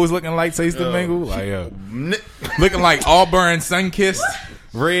the moles looking like Taste and Mingle, like looking like Auburn, sun-kissed,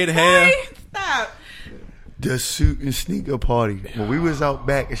 red hair. Hey, stop. The suit and sneaker party. When we was out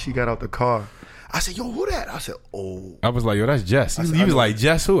back and she got out the car, I said, yo, who that? I said, oh. I was like, yo, that's Jess. He was like,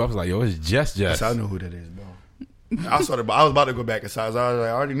 Jess who? I was like, yo, it's Jess. I said, I know who that is, bro. I was about to go back inside. I was like, I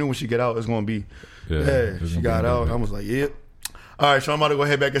already knew when she get out, it's gonna be. Yeah, she got out. I was like, yep. All right, so I'm about to go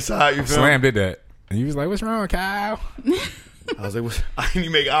head back inside. You feel Slam did that. And he was like, what's wrong, Kyle? I was like, I didn't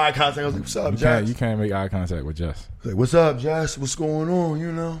even make eye contact. I was like, what's up, Jess? You can't make eye contact with Jess. I was like, what's up, Jess? What's going on,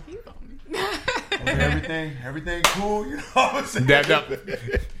 you know? Everything cool, you know what I'm saying? Dabbed up.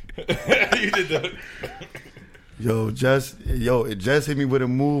 You did that. Jess hit me with a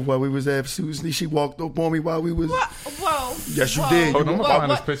move while we was at Susan. She walked up on me while we was. Whoa. Yes, you did. Hold on, I'm gonna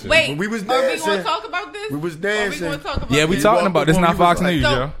find this picture. Wait, when we was are dancing, we going to talk about this? We was dancing. Yeah, we talking about this. Not Fox News,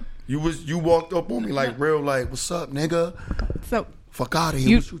 yo. You walked up on me like real, like, what's up, nigga? So fuck out of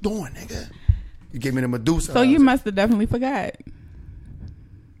here. What you doing, nigga? You gave me the Medusa. So you must have definitely forgot.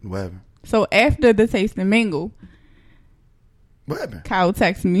 What happened? So after the Taste and Mingle, What happened? Kyle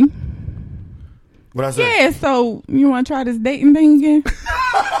texted me. What I said? Yeah, so you want to try this dating thing again?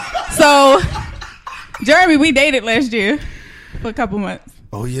 So, Jeremy, we dated last year for a couple months.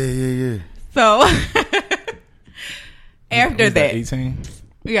 Oh, yeah. So, after Was that, 18?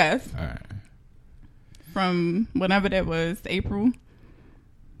 yes, All right. from whenever that was, April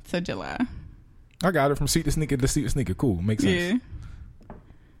to July. I got it from seat to sneaker to seat to sneaker. Cool. Makes sense.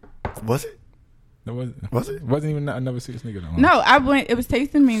 Yeah. Was it? Was it? Wasn't even another seat to sneaker. No, I went. It was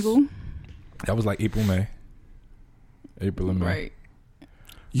Taste and Mingle. That was like April and May. Right.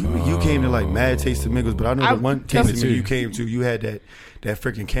 You came to like mad Taste of Mingles, but I know the one Taste of too. Mingle you came to, you had that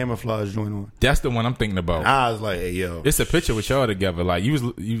freaking camouflage joint on. That's the one I'm thinking about. And I was like, hey, yo. It's a picture with y'all together. Like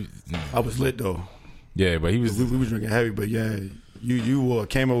you. I was lit though. Yeah, but he was. We was drinking heavy, but yeah, you wore a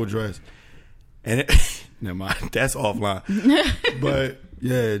camo dress, and never mind, that's offline. But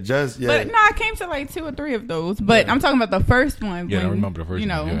yeah, But no, I came to like 2 or 3 of those. But I'm talking about the first one. Yeah, when, I remember the first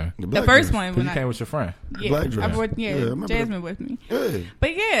one. Yeah. The first one when You came with your friend. Yeah, black dress. I brought, Yeah, I remember Jasmine with me. Yeah.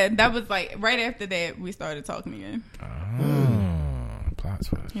 But yeah, that was like right after that we started talking again. Plot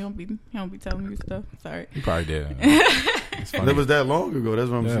twist. He don't be telling you stuff. Sorry. You probably did. It's funny. It was that long ago. That's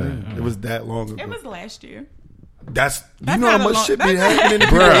what I'm saying. yeah. It was that long ago. It was last year. That's you That's know how not a much long- shit be that's- happening in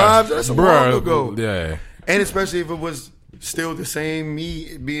people's lives. That's a long ago. Yeah. And especially if it was still the same,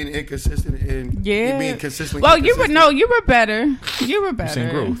 me being inconsistent and Yeah. you being consistently. Well, you were inconsistent. you were better. You were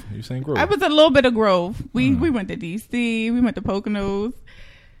better. You seen growth. I was a little bit of growth. We went to DC. We went to Poconos.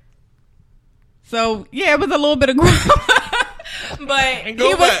 So yeah, it was a little bit of growth. But he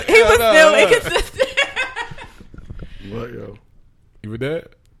was still inconsistent. What, yo? You were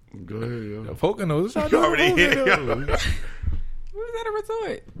that? Go ahead, yo. Poconos. You already here. We was at a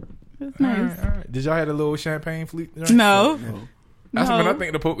resort. It's All nice. right. Did y'all had a little champagne fleet? No. That's No. when I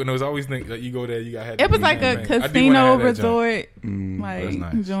think of the Poconos. I always think that you go there, you got had. It was like a casino resort, like That's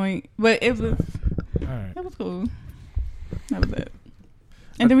nice. joint, but it was All right. it was cool. That was it.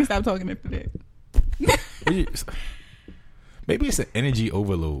 And then we stopped talking after that. Maybe it's an energy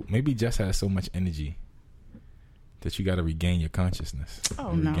overload. Maybe Jess has so much energy that you got to regain your consciousness. Oh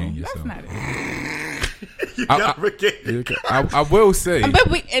and no, regain that's yourself. not it. I will say,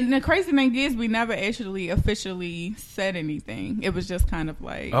 But and the crazy thing is, we never actually officially said anything. It was just kind of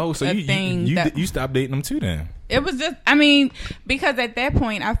like oh, so a you thing you, that you stopped dating them too then? it was just. I mean, because at that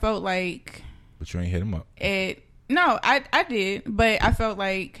point, I felt like But you ain't hit him up. it. No, I did, but I felt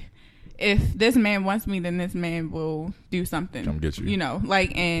like if this man wants me, then this man will do something. Come get you. You know,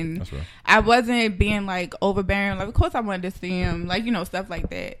 like, and That's right. I wasn't being like overbearing. Like, of course, I wanted to see him, like, you know, stuff like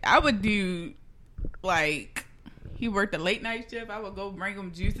that. I would do, like, he worked a late night shift. I would go bring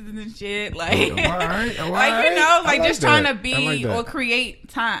him juices and shit, like, all right. like, you know, like, like just trying to that. I be like that. or create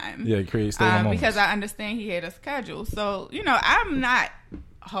time. Yeah, create stolen moments. Because I understand he had a schedule. So, you know, I'm not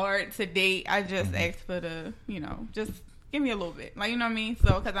hard to date. I just asked for the, you know, just give me a little bit. Like, you know what I mean?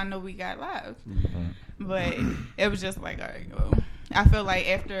 So, because I know we got lives. But it was just like, all right, well, I feel like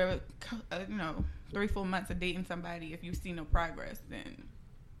after, 3-4 months of dating somebody, if you see no progress, then,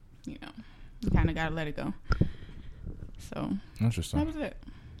 you know, you kind of got to let it go. So Interesting. that was it.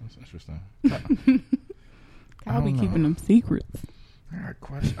 That's interesting. I'll be don't know. keeping them secrets. I got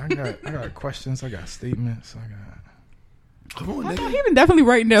questions. I got statements. I got. Come on, I nigga. thought he been definitely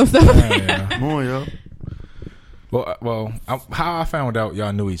writing down stuff. Yeah. Come on, yo. How I found out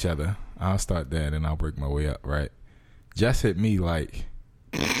y'all knew each other. I'll start there, and I'll break my way up. Right. Jess hit me like,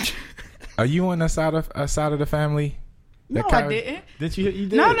 "Are you on the side of the family?" No, I didn't. Did you? You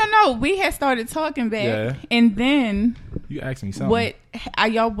did. No. We had started talking back, Yeah. and then You asked me something. what?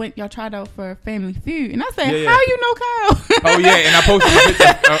 Y'all tried out for Family Feud, and I said, Yeah. "How you know Kyle?" Oh yeah, and I posted a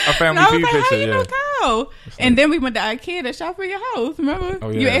picture, a Family And I was Feud like, picture. "How you Yeah. know Kyle?" And then we went to IKEA to shop for your house. Remember? Oh,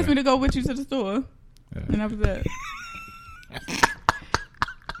 You yeah. asked me to go with you to the store, Yeah. and that was it.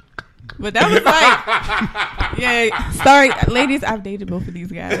 But that was like, yeah. Sorry, ladies. I've dated both of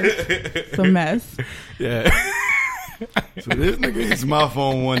these guys. It's a mess. Yeah. So this nigga hits my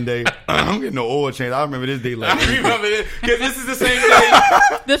phone one day. I'm getting the oil change. I remember this day like. I remember this because this is the same day.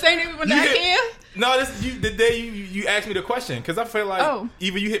 The same day we went to You IKEA. No, the day you asked me the question because I feel like Oh.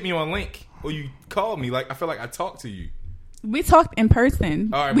 either you hit me on link or you called me. Like I feel like I talked to you. We talked in person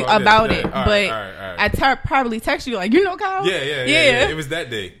All right, about yeah, it, all right, but all right. I probably text you like, you know Kyle? Yeah. It was that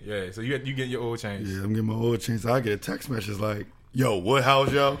day. Yeah. So you get your oil change. Yeah, I'm getting my oil change. So I get a text message like, "Yo, what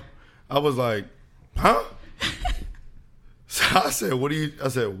house, yo?" I was like, "Huh?" So I said, "What do you?" I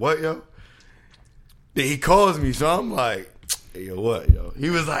said, "What, yo?" Then he calls me, so I'm like, "Hey, yo, what, yo?" He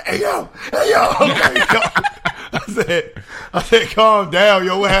was like, "Hey, yo." I'm like, yo. I said, "Calm down,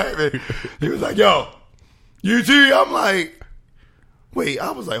 yo. What happened?" He was like, "Yo, you too." I'm like, "Wait."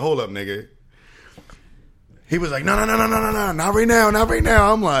 I was like, "Hold up, nigga." He was like, no, not right now.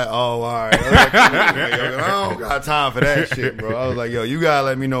 I'm like, "Oh, all right." I was like, "Come on, man, yo. I don't got time for that shit, bro." I was like, "Yo, you gotta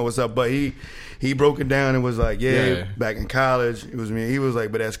let me know what's up." But he broke it down and was like, yeah, back in college, it was me. He was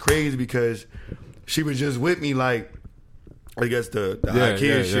like, "But that's crazy because she was just with me, like, I guess the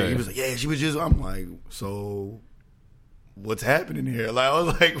IKEA shit." He was like, "Yeah, she was just." I'm like, "So what's happening here?" Like, I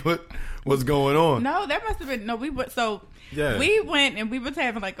was like, what's going on? No, that must have been we went Yeah. we went and we was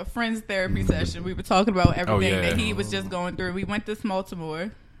having like a friends therapy session. We were talking about everything that he was just going through. We went to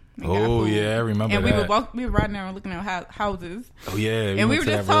Baltimore. Oh yeah, I remember and that. we were riding around looking at houses. Oh yeah, And we were went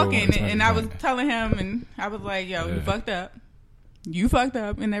to just that real talking, expensive and I was joint. telling him, and I was like, "Yo, you fucked up. You fucked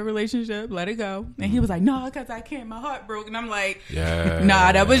up in that relationship. Let it go." And he was like, "No, because I can't. My heart broke." And I'm like, Yeah.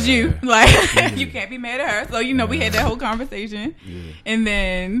 "Nah, that was you. Like, you can't be mad at her." So we had that whole conversation, and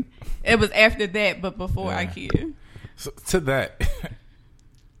then it was after that, but before IKEA. So, to that,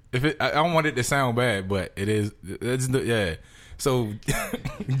 I don't want it to sound bad, but it is. Yeah. So,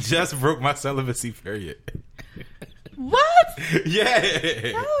 just broke my celibacy period. What? Yeah.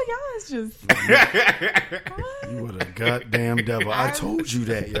 Oh, y'all is just. You were the goddamn devil. I told you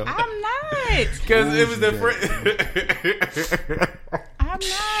that, yo. I'm not. Because it was the friend. I'm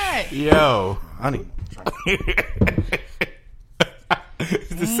not. Yo. Honey. It's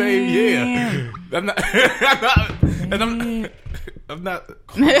the same year. I'm not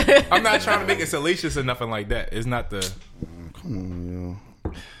trying to make it salacious or nothing like that. It's not the. Come on,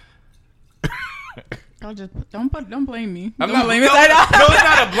 yo. I'll just don't blame me. I'm Don't not. blame No, me. it's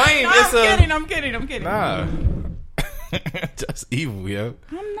not a blame. No, It's I'm kidding. Nah. Just evil, yo.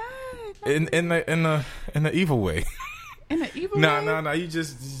 I'm not. In the evil way. In the evil way. No. You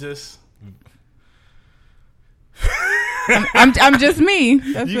just. I'm just me.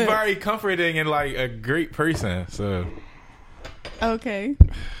 That's You're it. very comforting and like a great person. So Okay.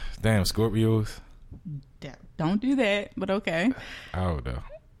 damn Scorpios. Don't do that. But okay. I don't know.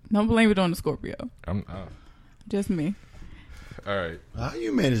 Don't blame it on the Scorpio. I'm Just me. all right. How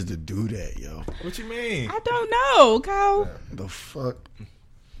you managed to do that, yo? What you mean? I don't know, Kyle. The fuck?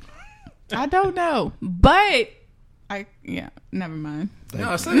 I don't know. But never mind.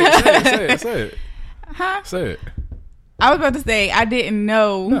 No, say it. Huh? Say it. I was about to say I didn't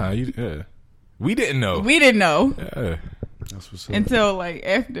know. Nah, yeah. We didn't know. We didn't know Yeah. That's what's up. until like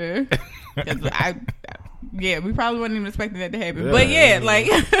after. 'Cause we probably wasn't even expecting that to happen. Yeah. But yeah, like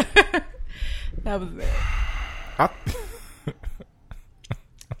that was it.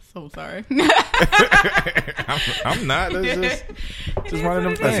 So sorry. I'm not. That's just one of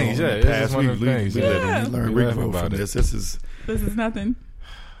them It is what it things. That's Yeah, on it's the past just one of them things. we Yeah. learned We we laugh grow about from it. this. This is This is nothing.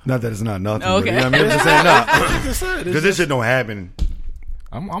 not that it's not nothing. Okay. But, you know what I mean, I'm just saying nah. Because this shit don't happen.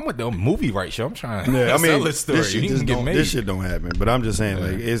 I'm with the movie right show. I'm trying to Yeah, I mean, sell this story. this shit You just can get don't. made. This shit don't happen. But I'm just saying, Yeah.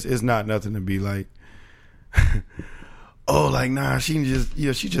 like, it's not nothing to be like. Oh, like nah, she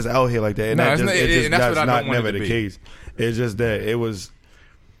just out here like that, and No, that it's just, not- it just and that's that's what I not don't want it never to the be. case. It's just that it was.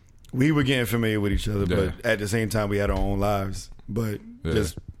 We were getting familiar with each other, Yeah. but at the same time, we had our own lives. But Yeah.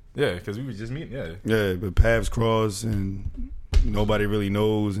 just Yeah, because we were just meeting. Yeah. Yeah, but paths cross and nobody really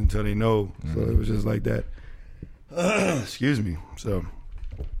knows until they know. So it was just like that. Excuse me. So.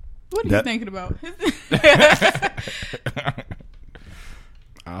 What are you thinking about?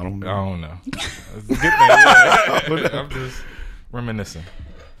 I don't know. It's a good thing. Yeah. I'm just reminiscing.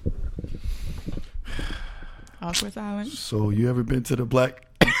 Awkward silence. So you ever been to the Black?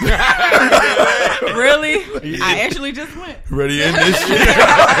 Really? I actually just went. Ready in this shit?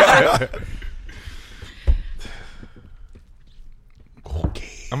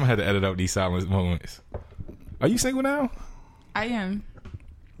 Okay. I'm gonna have to edit out these silent moments. Are you single now? I am.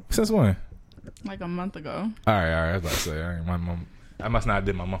 Since when? Like a month ago. All right. I was about to say, all right, I must not have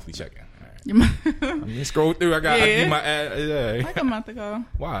did my monthly check-in. All right. I'm gonna scroll through. I do my ad. Yeah. Like a month ago.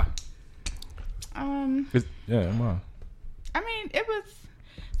 Why? Why? I mean, it was.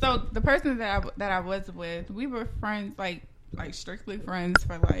 So the person that I was with, we were friends, like strictly friends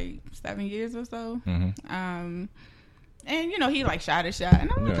for like 7 years or so. Mm-hmm. And he like shot a shot, and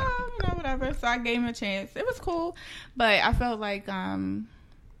I'm like, whatever. So I gave him a chance. It was cool, but I felt like I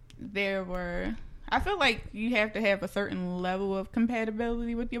feel like you have to have a certain level of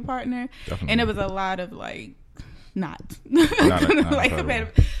compatibility with your partner. Definitely. And it was a lot of like not like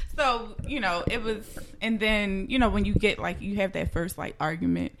compatible. So it was, and then when you get like you have that first like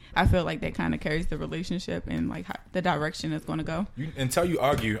argument, I feel like that kind of carries the relationship and like how the direction it's going to go. Until you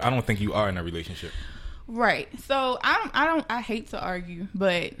argue, I don't think you are in a relationship. Right. So I hate to argue,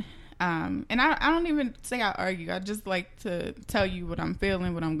 but and I don't even say I argue. I just like to tell you what I'm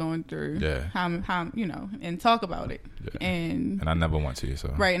feeling, what I'm going through, how and talk about it. Yeah. And I never want to.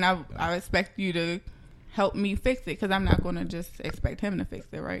 So right, and I expect you to help me fix it, because I'm not going to just expect him to fix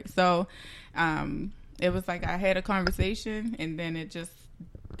it, right? So it was like I had a conversation, and then it just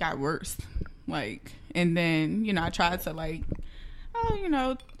got worse. Like, and then I tried to like,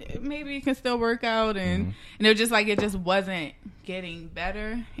 maybe it can still work out, and it was just like it just wasn't getting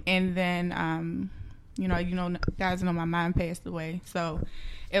better. And then guys know my mom passed away, so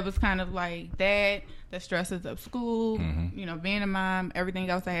it was kind of like that, the stresses of school, being a mom, everything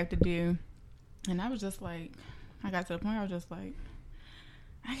else I have to do. And I was just like, I got to the point where I was just like,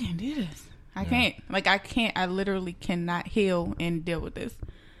 I can't do this. I can't. Like, I literally cannot heal and deal with this.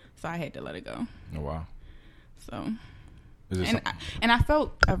 So I had to let it go. Oh, wow. So, and I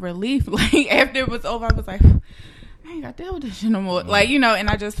felt a relief. Like, after it was over, I was like, I ain't got to deal with this shit no more. Like, and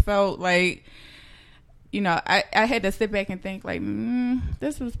I just felt like, I had to sit back and think, like,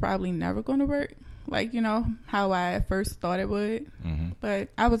 this was probably never going to work. Like, how I first thought it would. But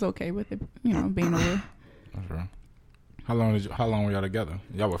I was okay with it, being over. That's right. How long were y'all together?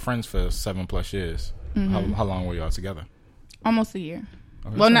 Y'all were friends for 7+ years. How long were y'all together? Almost a year.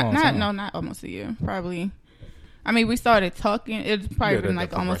 Okay, well, not almost a year. Probably. I mean, we started talking. It's probably been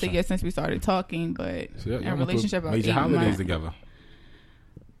like almost a year since we started talking, but a relationship of 8 months. Major holidays together.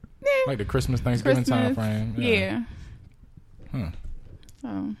 Yeah. Like the Christmas, Thanksgiving time frame. Yeah.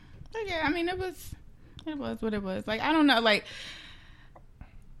 So, but yeah, I mean, it was what it was. Like, I don't know, like,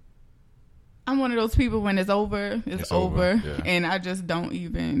 I'm one of those people, when it's over, it's over. Yeah. And I just don't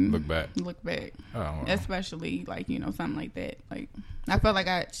even look back. Oh, wow. Especially like, something like that. Like, I felt like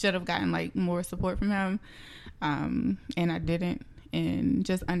I should have gotten like more support from him. And I didn't, and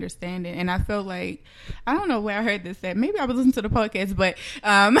just understand it. And I feel like, I don't know where I heard this at. Maybe I was listening to the podcast, but,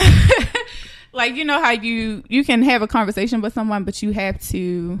 like, how you can have a conversation with someone, but you have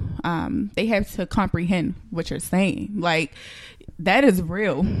to, they have to comprehend what you're saying. Like, that is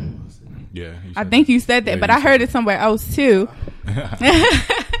real. Yeah. I think you said that, but I heard it somewhere else too.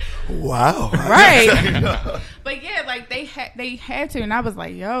 Wow. Right. But yeah, like they had to, and I was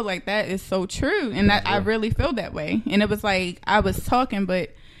like, yo, like that is so true. And I really feel that way. And it was like, I was talking,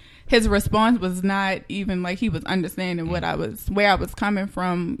 but his response was not even like he was understanding where I was coming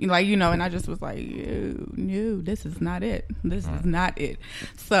from, like, and I just was like, no, this is not it. This is not it.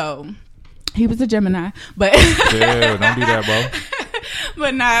 So he was a Gemini, but yeah, don't do that, bro.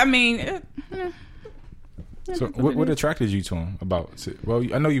 But nah, I mean, so what attracted you to him well,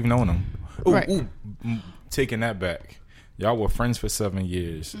 I know you've known him. Ooh, right. Taking that back, y'all were friends for 7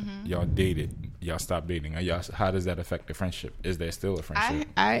 years. Y'all dated. Y'all stopped dating. How does that affect the friendship? Is there still a friendship?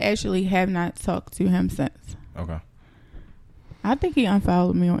 I actually have not talked to him since. Okay. I think he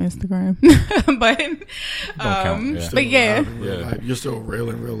unfollowed me on Instagram, but yeah, you're still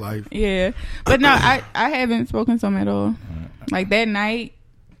real in real life. Yeah, but no, I haven't spoken to him at all. Like that night,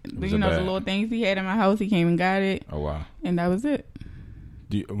 the little things he had in my house, he came and got it. Oh wow! And that was it.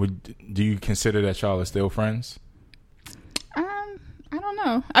 Do you consider that y'all are still friends? I don't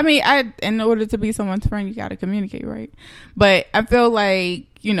know. I mean, in order to be someone's friend, you got to communicate, right? But I feel like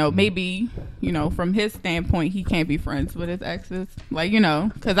you know, maybe, you know, from his standpoint, he can't be friends with his exes. Like, you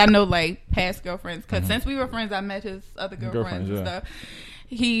know, because I know, like, past girlfriends. Because since we were friends, I met his other girlfriends and stuff.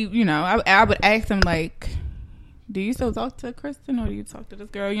 He, you know, I would ask him, like, do you still talk to Kristen or do you talk to this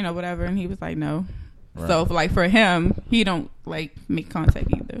girl? You know, whatever. And he was like, no. Right. So, like, for him, he don't, like, make contact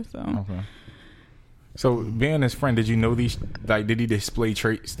either. So. Okay. So, being his friend, did you know these, like, did he display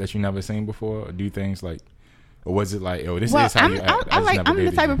traits that you never seen before? Or do things like, or was it like, oh, this is how you act? I'm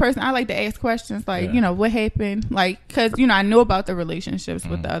the type of person, I like to ask questions, like, you know, what happened? Like, because, you know, I knew about the relationships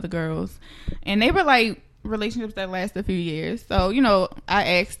with the other girls. And they were, like, relationships that last a few years. So, you know,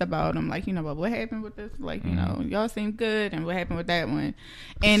 I asked about them, like, you know, but what happened with this? Like, you know, y'all seem good, and what happened with that one?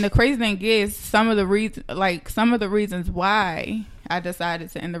 And the crazy thing is, some of the reasons why I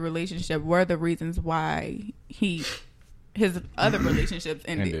decided to end the relationship were the reasons why his other relationships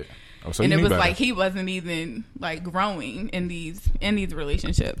ended. Oh, so and it was better. Like he wasn't even like growing in these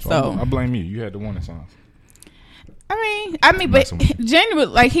relationships. So I blame you. You had the warning signs. I mean, but genuinely,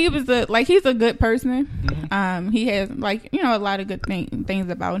 like he's a good person. Mm-hmm. He has, like, you know, a lot of good things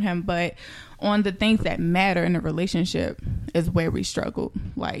about him, but on the things that matter in a relationship is where we struggle,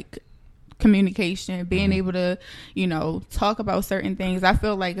 like communication, being able to, you know, talk about certain things. I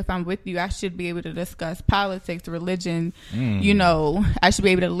feel like if I'm with you, I should be able to discuss politics, religion. You know, I should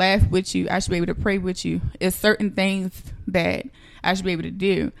be able to laugh with you. I should be able to pray with you. It's certain things that I should be able to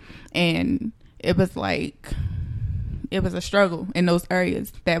do, and it was like. It was a struggle in those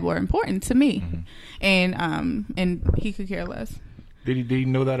areas that were important to me, and he could care less. Did he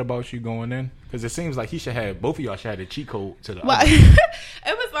know that about you going in? Because it seems like both of y'all should have a cheat code to the. Well, it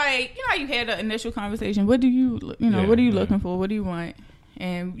was like, you know, you had the initial conversation. What do you what are you looking for? What do you want?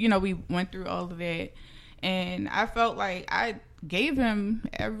 And you know, we went through all of that, and I felt like I gave him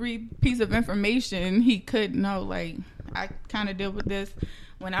every piece of information he could know. Like, I kind of deal with this.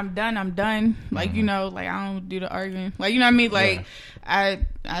 When I'm done, I'm done. Like, you know, like, I don't do the arguing. Like, you know what I mean? Like, I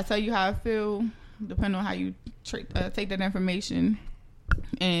tell you how I feel, depending on how you take that information.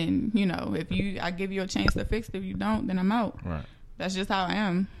 And, you know, I give you a chance to fix it. If you don't, then I'm out. Right. That's just how I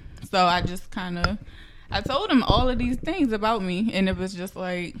am. So I just I told him all of these things about me. And it was just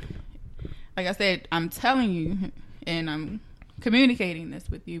like I said, I'm telling you and I'm communicating this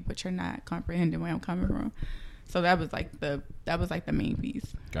with you, but you're not comprehending where I'm coming from. So that was like the main piece.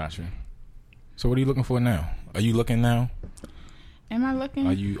 Gotcha. So what are you looking for now? Are you looking now? Am I looking?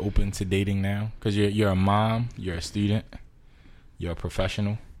 Are you open to dating now? Because you're a mom, you're a student, you're a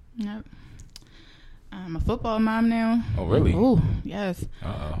professional. Yep. I'm a football mom now. Oh, really? Oh, yes.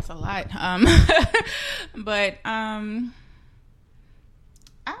 Uh-oh. It's a lot. But I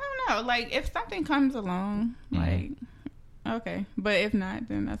don't know. Like, if something comes along, like, okay. But if not,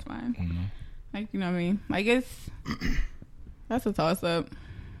 then that's fine. Mm-hmm. Like, you know what I mean? Like, that's a toss up.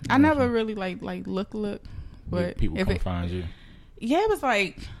 I never really like look, but people come find you. Yeah, it was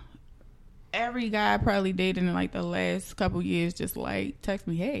like every guy I probably dated in like the last couple years just like text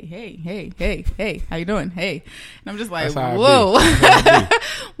me, hey, how you doing? Hey, and I'm just like, whoa,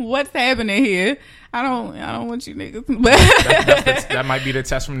 what's happening here? I don't want you niggas. That might be the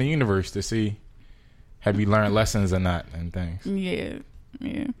test from the universe to see have you learned lessons or not and things. Yeah.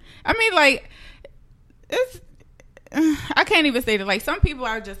 I mean, like, I can't even say that. Like, some people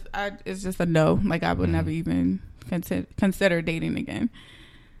it's just a no. Like, I would never even consider dating again.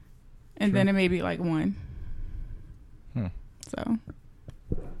 And then it may be like one. So.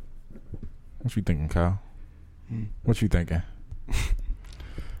 What you thinking, Kyle? What you thinking?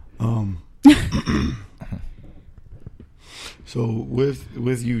 So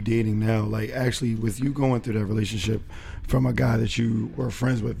with you dating now, like, actually with you going through that relationship from a guy that you were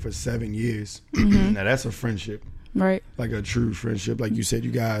friends with for 7 years, now that's a friendship, right? Like a true friendship. Like you said,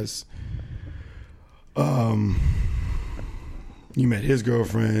 you guys, you met his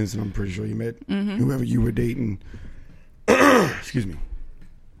girlfriends, and I'm pretty sure you met whoever you were dating. Excuse me.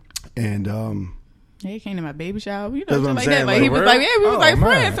 And he came to my baby shower, you know, like that. Like, he was like, yeah, we was like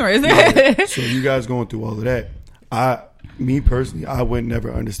friends. Yeah. So you guys going through all of that. Me personally, I would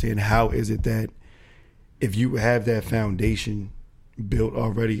never understand how is it that if you have that foundation built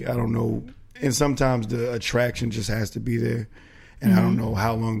already, I don't know, and sometimes the attraction just has to be there, and I don't know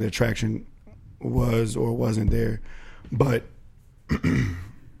how long the attraction was or wasn't there, but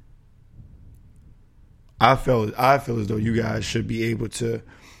I feel as though you guys should be able to,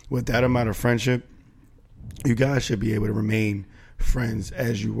 with that amount of friendship, you guys should be able to remain friends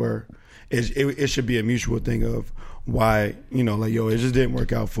as you were. It should be a mutual thing of why, you know, like, yo, it just didn't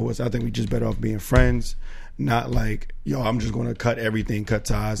work out for us. I think we just better off being friends, not like, yo, I'm just going to cut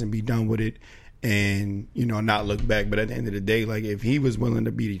ties and be done with it and, you know, not look back. But at the end of the day, like, if he was willing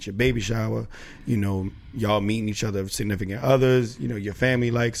to be at your baby shower, you know, y'all meeting each other, significant others, you know, your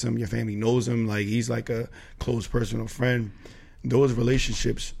family likes him, your family knows him, like, he's like a close personal friend. Those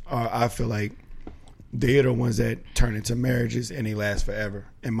relationships are, I feel like, they're the ones that turn into marriages and they last forever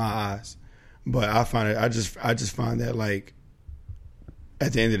in my eyes. But I find it, I just find that, like,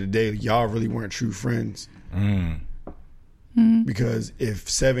 at the end of the day, y'all really weren't true friends. Because if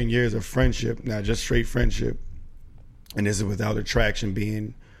 7 years of friendship, not just straight friendship, and this is without attraction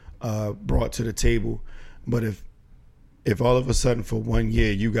being brought to the table, but if all of a sudden for 1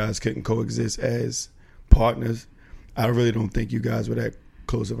 year you guys couldn't coexist as partners, I really don't think you guys were that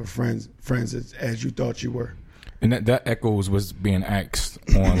close of a friends as you thought you were. And that echoes what's being asked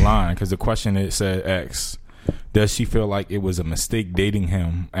online, because the question it said asked, does she feel like it was a mistake dating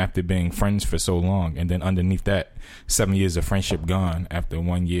him after being friends for so long? And then underneath that, 7 years of friendship gone after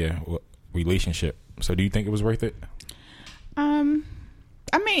 1 year relationship. So do you think it was worth it? I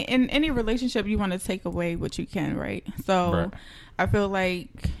mean, in any relationship, you want to take away what you can, right? So right. I feel like,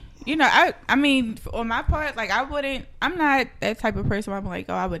 you know, I mean, on my part, like, I'm not that type of person where I'm like,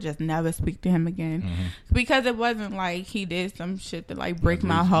 oh, I would just never speak to him again. Because it wasn't like he did some shit to, like, break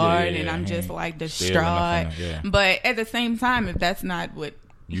my heart and I'm just, like, distraught. But at the same time, if that's not what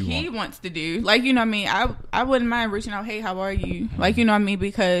he wants to do, like, you know what I mean, I wouldn't mind reaching out, hey, how are you? Like, you know what I mean?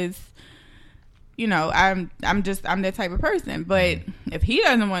 Because, you know, I'm that type of person. But if he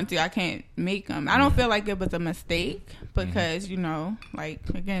doesn't want to, I can't make him. I don't feel like it was a mistake because, you know, like,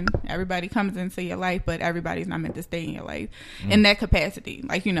 again, everybody comes into your life, but everybody's not meant to stay in your life in that capacity.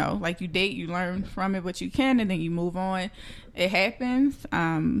 Like, you know, like, you date, you learn from it what you can, and then you move on. It happens.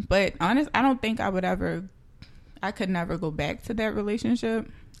 But honest, I don't think I could never go back to that relationship.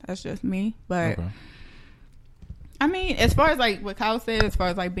 That's just me. But I mean, as far as, like, what Kyle said, as far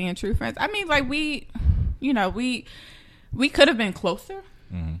as, like, being true friends, I mean, like, we could have been closer.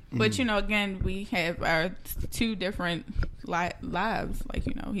 But, you know, again, we have our two different lives. Like,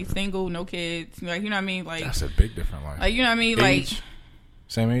 you know, he's single, no kids. Like, you know what I mean? Like, that's a big different life. Like, you know what I mean? Age? Like,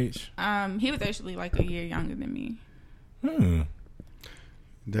 same age? He was actually, like, a year younger than me.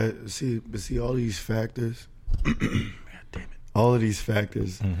 See all these factors. God damn it. All of these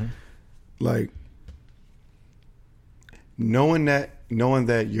factors, like, knowing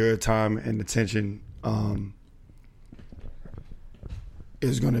that your time and attention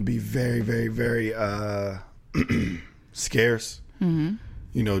is going to be very, very, very scarce, you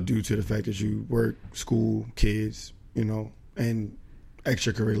know, due to the fact that you work, school, kids, you know, and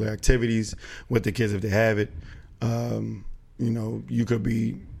extracurricular activities with the kids if they have it. You know, you could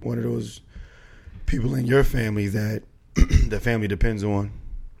be one of those people in your family that the family depends on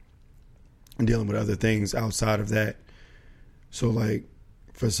and dealing with other things outside of that. So, like,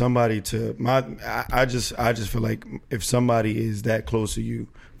 for somebody to I just feel like if somebody is that close to you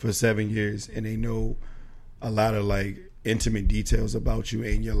for 7 years and they know a lot of, like, intimate details about you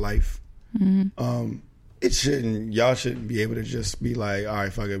and your life, y'all shouldn't be able to just be like, all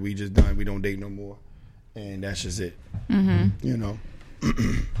right, fuck it, we just done, we don't date no more, and that's just it. You know,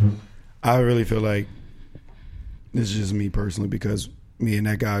 I really feel like this is just me personally, because me and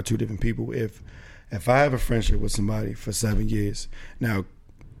that guy are two different people. If I have a friendship with somebody for 7 years, now,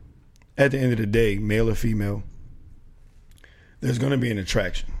 at the end of the day, male or female, there's going to be an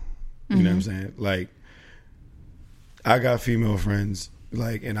attraction. You know what I'm saying? Like, I got female friends,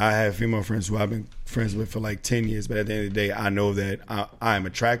 like, and I have female friends who I've been friends with for, like, 10 years, but at the end of the day, I know that I am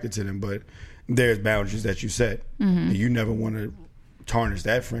attracted to them, but there's boundaries that you set. And you never want to tarnish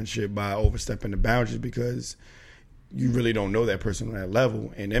that friendship by overstepping the boundaries, because you really don't know that person on that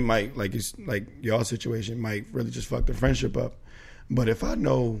level, and it might, like, it's like y'all situation might really just fuck the friendship up. But if I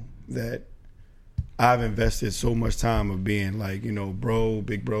know that I've invested so much time of being, like, you know, bro,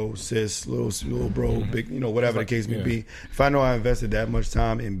 big bro, sis, little bro, big, you know, whatever the case may be, if I know I invested that much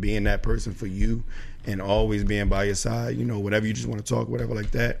time in being that person for you and always being by your side, you know, whatever you just want to talk, whatever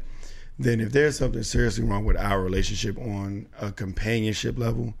like that, then if there's something seriously wrong with our relationship on a companionship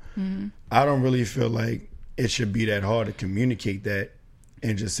level, I don't really feel like it should be that hard to communicate that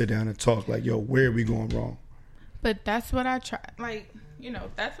and just sit down and talk, like, yo, where are we going wrong? But that's what I try, like, you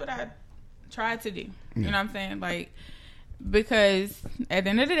know, that's what I tried to do. You know what I'm saying? Like, because at the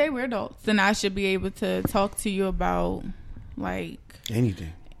end of the day, we're adults, and I should be able to talk to you about, like,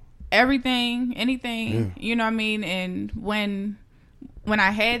 everything, anything, you know what I mean? And when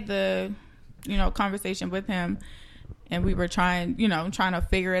I had the, you know, conversation with him and we were trying to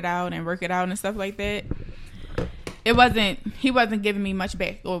figure it out and work it out and stuff like that, he wasn't giving me much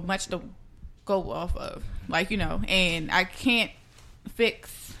back or much to go off of, like, you know, and I can't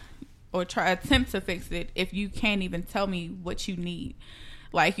fix or attempt to fix it if you can't even tell me what you need?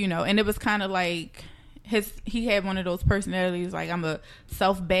 Like, you know, and it was kind of like he had one of those personalities, like, I'm a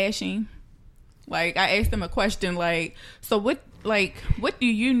self-bashing. Like, I asked him a question like, so what do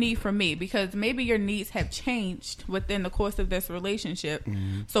you need from me? Because maybe your needs have changed within the course of this relationship.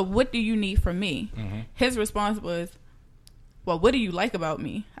 Mm-hmm. So what do you need from me? Mm-hmm. His response was, well, what do you like about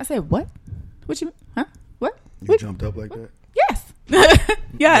me? I said, what? What you, huh? What? You jumped up like that? Yes.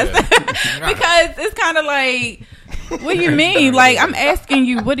 Yes. Because it's kind of like, what do you mean? Like, I'm asking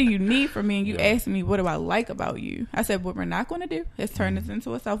you, what do you need from me? And you asking me, what do I like about you? I said, what we're not going to do is turn this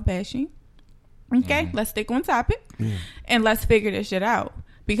into a self-bashing. Okay, let's stick on topic and let's figure this shit out.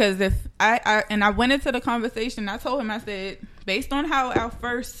 Because if I went into the conversation, I told him, I said, based on how our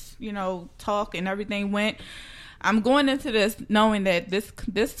first, you know, talk and everything went, I'm going into this knowing that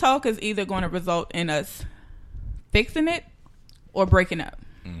this talk is either going to result in us fixing it or breaking up.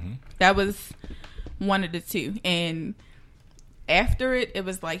 Mm-hmm. That was one of the two. And after it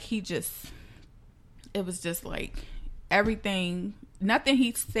was like it was just like everything, nothing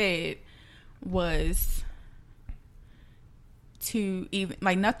he said was to even,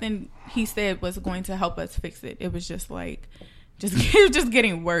 like, nothing he said was going to help us fix it. It was just like, just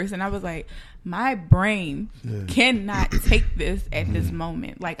getting worse. And I was like, my brain cannot take this at this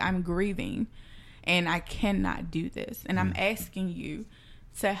moment. Like, I'm grieving and I cannot do this. And I'm asking you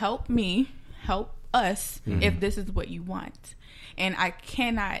to help me, help us if this is what you want. And I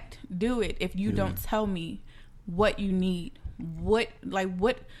cannot do it if you don't tell me what you need. What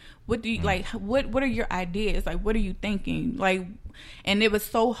do you like? What are your ideas? Like, what are you thinking? Like, and it was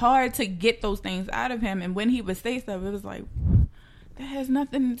so hard to get those things out of him. And when he would say stuff, it was like, that has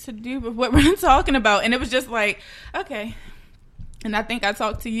nothing to do with what we're talking about. And it was just like, okay. And I think I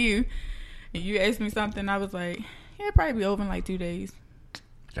talked to you, and you asked me something. I was like, yeah, it'll probably be over in like 2 days.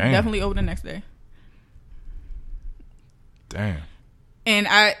 Damn. Definitely over the next day. Damn.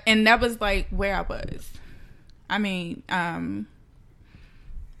 And that was like where I was. I mean,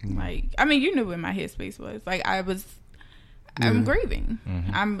 you knew where my headspace was. Like, I'm grieving.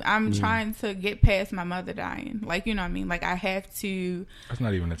 Mm-hmm. I'm trying to get past my mother dying. Like, you know what I mean? Like, I have to. That's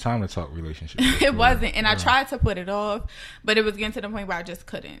not even the time to talk relationship. It wasn't. And I tried to put it off, but it was getting to the point where I just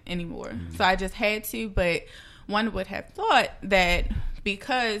couldn't anymore. Mm-hmm. So I just had to. But one would have thought that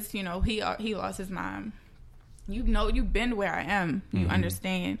because, you know, he lost his mom, you know, you've been where I am. You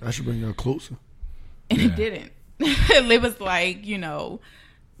understand. I should bring you closer. And it didn't. It was like, you know,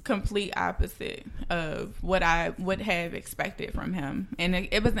 complete opposite of what I would have expected from him. And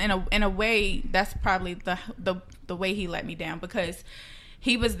it was in a way, that's probably the way he let me down, because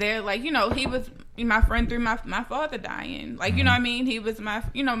he was there, like, you know, he was my friend through my father dying. Like, you know what I mean? He was my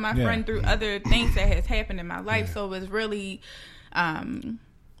friend through other things that has happened in my life. Yeah. So it was really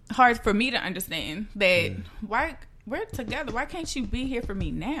hard for me to understand that why we're together. Why can't you be here for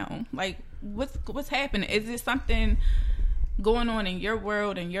me now? Like, what's happening? Is there something going on in your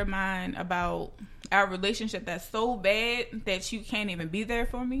world and your mind about our relationship that's so bad that you can't even be there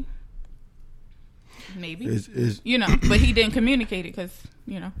for me? Maybe. You know, but he didn't communicate it because,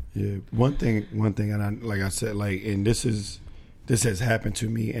 you know. Yeah, one thing, and like I said, like, and this has happened to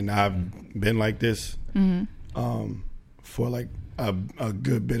me, and I've been like this for like a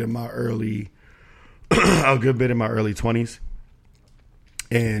good bit of my early 20s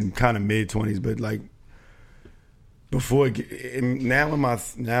and kind of mid 20s, but like before, now in my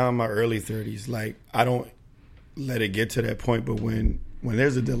early 30s, like, I don't let it get to that point. But when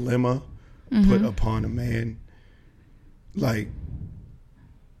there's a dilemma put upon a man, like,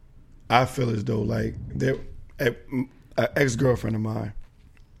 I feel as though, like, an ex-girlfriend of mine,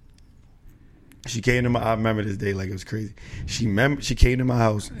 she came to I remember this day like it was crazy. She came to my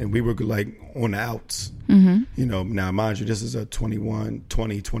house and we were like on the outs. Mm-hmm. You know, now mind you, this is a 21,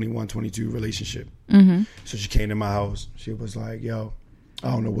 22 relationship. Mm-hmm. So she came to my house. She was like, yo,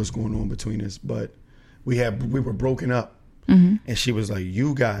 I don't know what's going on between us, but we were broken up. Mm-hmm. And she was like,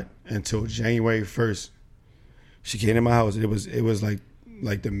 you got until January 1st. She came to my house. It was like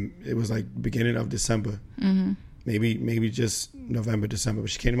beginning of December. Mm-hmm. Maybe just November, December. But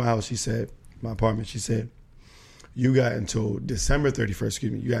she came to my house. She said, my apartment, she said, you got until December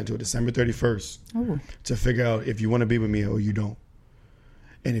 31st, you got until December 31st to figure out if you want to be with me or you don't.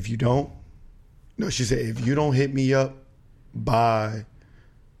 And if you don't, no, she said, if you don't hit me up by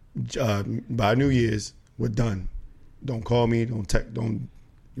New Year's, we're done. Don't call me, don't text,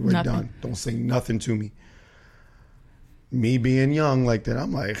 we're done. Don't say nothing to me. Me being young like that,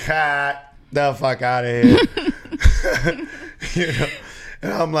 I'm like, the fuck out of here. You know?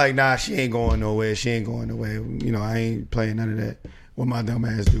 And I'm like, nah, she ain't going nowhere. You know, I ain't playing none of that. What my dumb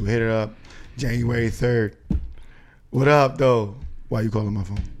ass do? Hit her up January 3rd. What up, though? Why you calling my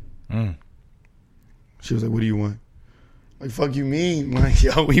phone? She was like, what do you want? Like, fuck you mean? Like,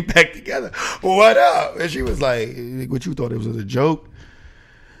 yo, we back together. What up? And she was like, what you thought it was a joke?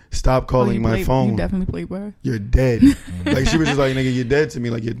 Stop calling my phone. You definitely played with her. You're dead. Like, she was just like, nigga, you're dead to me.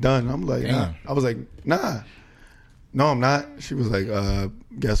 Like, you're done. I'm like, nah. I was like, nah. No, I'm not. She was like,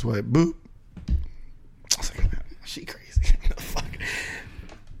 guess what? Boop. I was like, she crazy. The fuck?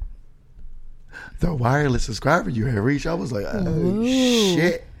 The wireless subscriber you had reached. I was like, oh,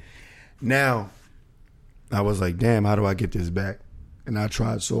 shit. Now, I was like, damn, how do I get this back? And I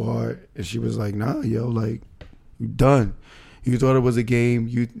tried so hard. And she was like, nah, yo, like, you done. You thought it was a game.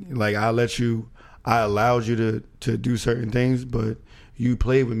 You like, I allowed you to do certain things, but you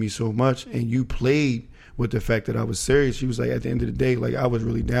played with me so much, and you played with the fact that I was serious. She was like, at the end of the day, like, I was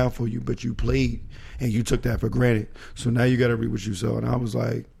really down for you, but you played, and you took that for granted. So now you got to reap what you sow. And I was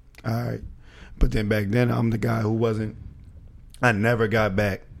like, all right. But then back then, I'm the guy who I never got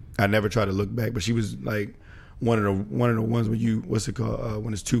back. I never tried to look back, but she was like one of the ones when you, what's it called,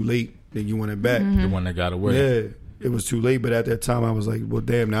 when it's too late, then you want it back. The one that got away. Yeah, it was too late. But at that time, I was like, well,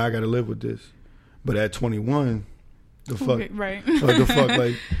 damn, now I got to live with this. But at 21, the fuck, Okay, right? the fuck,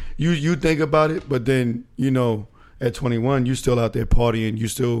 like you think about it, but then at 21, you still out there partying. You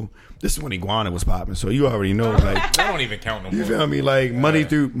still, this is when Iguana was popping, so you already know. Like, I don't even count no more. You feel me? Like Monday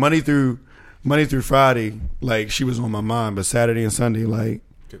through Friday, like she was on my mind. But Saturday and Sunday, like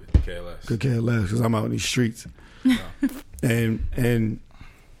could care less because I'm out in these streets. And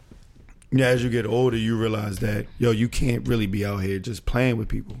yeah, as you get older, you realize that you can't really be out here just playing with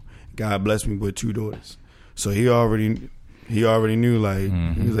people. God blessed me with 2 daughters, so he already knew. Like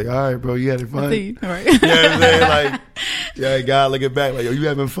he was like, all right, bro, you had fun. Right. You know what I'm saying? Like, yeah, God looking back, like, yo, you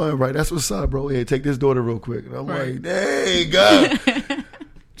having fun, right? That's what's up, bro. Hey, take this daughter real quick. And I'm like, dang, God.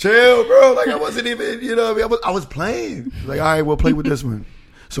 Chill, bro. Like, I wasn't even, I was playing. Like, all right, we'll play with this one.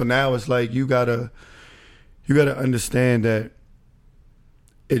 So now it's like you gotta understand that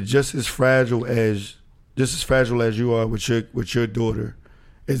it's just as fragile as you are with your daughter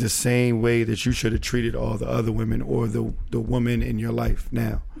is the same way that you should have treated all the other women or the woman in your life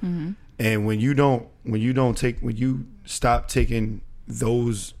now. Mm-hmm. And when you stop taking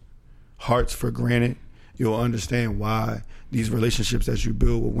those hearts for granted, you'll understand why these relationships that you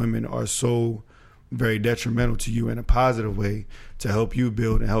build with women are so very detrimental to you in a positive way to help you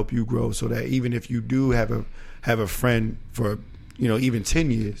build and help you grow, so that even if you do have a friend for even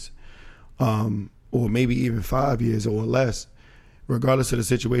 10 years or maybe even 5 years or less, regardless of the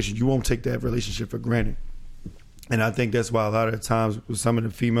situation, you won't take that relationship for granted. And I think that's why a lot of the times with some of the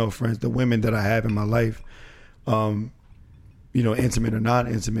female friends, the women that I have in my life, intimate or not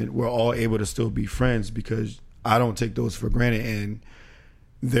intimate, we're all able to still be friends because I don't take those for granted. And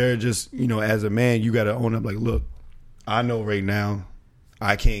they're just, as a man, you got to own up, like, look, I know right now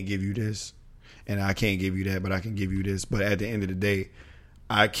I can't give you this and I can't give you that, but I can give you this. But at the end of the day,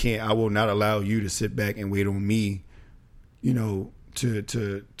 I will not allow you to sit back and wait on me, to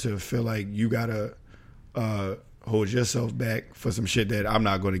feel like you got to hold yourself back for some shit that I'm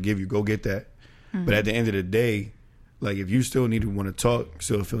not going to give you. Go get that. Mm-hmm. But at the end of the day, like, if you still need to want to talk,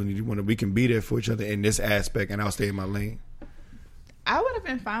 still feel need to want to, we can be there for each other in this aspect, and I'll stay in my lane. I would have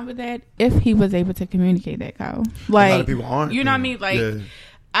been fine with that if he was able to communicate that, Kyle. Like, a lot of people aren't. You know what I mean?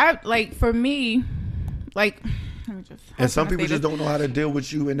 Like, for me, like, let me just. And some people just don't know how to deal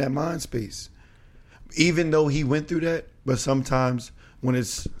with you in that mind space. Even though he went through that, but sometimes when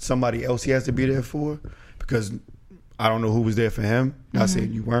it's somebody else he has to be there for, because I don't know who was there for him. Not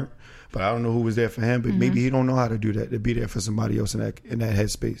saying you weren't, but I don't know who was there for him. But maybe he don't know how to do that, to be there for somebody else in that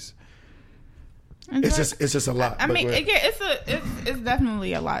headspace. It's just a lot. I mean, it's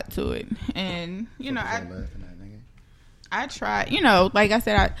definitely a lot to it, and I try. Like I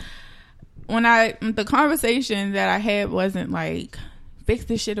said, the conversation that I had wasn't like, fix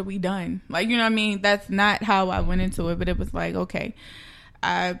this shit or we done. Like, you know what I mean? That's not how I went into it. But it was like, okay,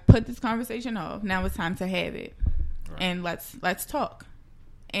 I put this conversation off. Now it's time to have it, and let's talk.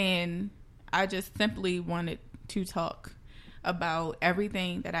 And I just simply wanted to talk about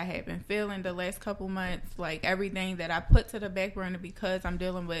everything that I had been feeling the last couple months, like everything that I put to the back burner because I'm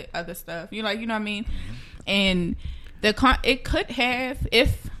dealing with other stuff. You know what I mean? And it could have,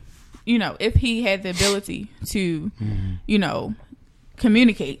 if he had the ability to,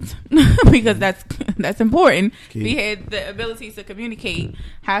 communicate, because that's important. If he had the ability to communicate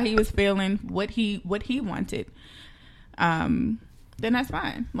how he was feeling, what he wanted, then that's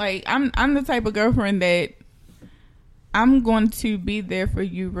fine. Like, I'm the type of girlfriend that I'm going to be there for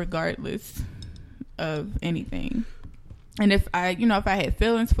you regardless of anything. And if I had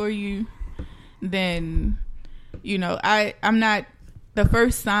feelings for you, then, I'm not the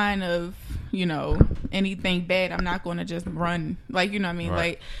first sign of, anything bad. I'm not going to just run. Like, you know what I mean? Right.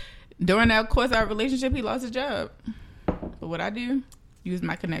 Like, during that course of our relationship, he lost his job. But what I do, use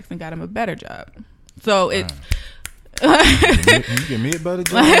my connects and got him a better job. So it's... you give me a better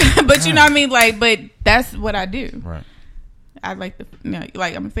job? But you know what I mean? Like, but that's what I do. Right. I like to,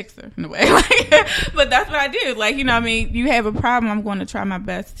 like I'm a fixer in a way. But that's what I do. Like, you know what I mean? You have a problem, I'm going to try my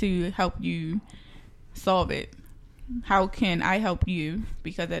best to help you solve it. How can I help you?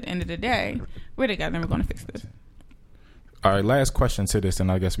 Because at the end of the day, we're together and we're going to fix this. All right, last question to this,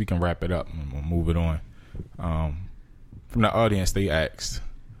 and I guess we can wrap it up and we'll move it on. From the audience, they asked,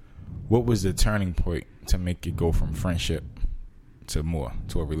 what was the turning point to make it go from friendship to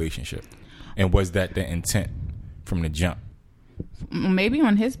a relationship? And was that the intent from the jump? Maybe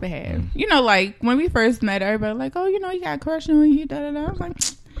on his behalf. Like when we first met, everybody like, oh, you got a crush on you, da-da-da. I was like,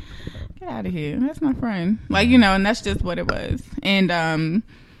 get out of here. That's my friend. Like, and that's just what it was. And I mean,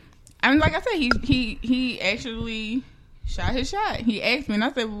 like I said, he actually shot his shot. He asked me, and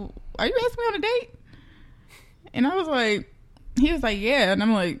I said, well, are you asking me on a date? And I was like, he was like, yeah. And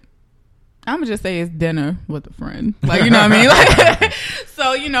I'm like, I'm gonna just say it's dinner with a friend. Like, you know what I mean? Like,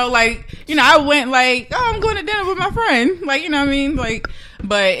 so, I went like, oh, I'm going to dinner with my friend. Like, you know what I mean? Like,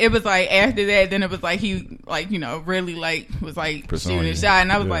 but it was like after that, then it was like he like, really like was like shooting a shot,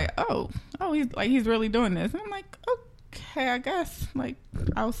 and I was like, oh, he's really doing this. And I'm like, okay, I guess like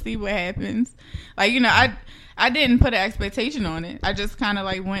I'll see what happens. Like, I didn't put an expectation on it. I just kind of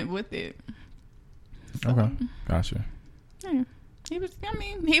like went with it. So, okay, gotcha. Yeah. He was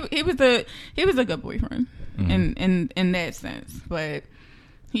a good boyfriend in that sense, but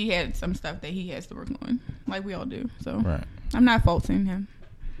he had some stuff that he has to work on, like we all do. So right. I'm not faulting him.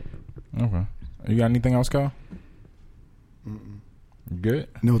 Okay. You got anything else, Kyle? You good?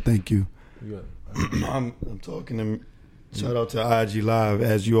 No, thank you. You good? I'm talking to. Shout out to IG Live,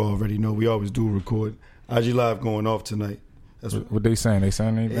 as you already know. We always do record. IG Live going off tonight. That's what they saying. They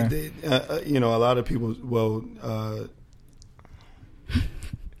saying anything? A lot of people. Well.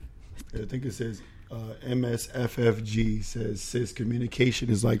 I think it says MSFFG says communication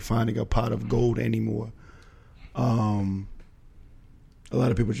is like finding a pot of gold anymore. A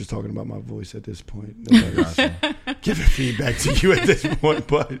lot of people are just talking about my voice at this point. Giving feedback to you at this point,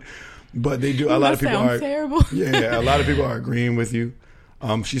 but they do. A lot of people are terrible. Yeah, a lot of people are agreeing with you.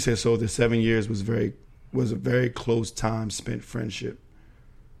 She said so. The 7 years was a very close time spent friendship.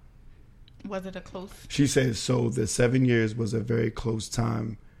 Was it a close? She says so. The 7 years was a very close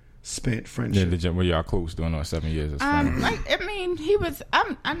time spent friendship. Yeah, were y'all close during those 7 years? I mean, he was.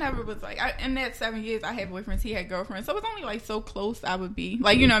 I never was like. In that 7 years, I had boyfriends. He had girlfriends. So it was only like so close I would be.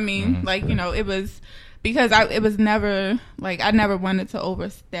 Like, you know what I mean? Mm-hmm. Like, it was because it was never like I never wanted to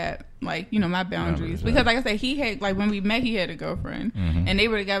overstep like my boundaries because like I said, he had like when we met, he had a girlfriend and they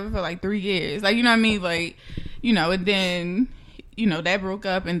were together for like 3 years. Like, you know what I mean? Like, and then. That broke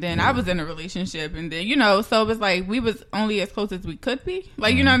up, and then I was in a relationship, and then, so it was like we was only as close as we could be.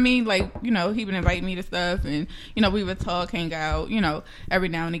 Like, you know what I mean? Like, he would invite me to stuff, and, we would talk, hang out, every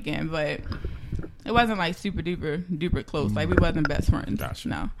now and again, but it wasn't like super duper close. Like, we wasn't best friends. Gotcha.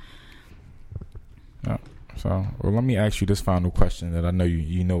 No. Yeah. So, well, let me ask you this final question that I know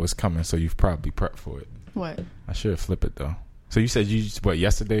you know is coming, so you've probably prepped for it. What? I should flip it, though. So you said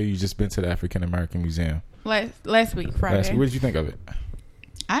yesterday you just been to the African American Museum? Last week, Friday. What did you think of it?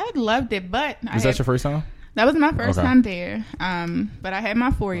 I loved it, but Was that your first time? That was my first time there. But I had my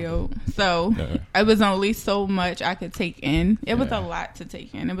 4-year-old, so it was only so much I could take in. It was a lot to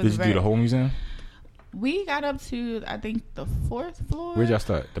take in. It was. Did you do the whole museum? We got up to I think the 4th floor. Where'd y'all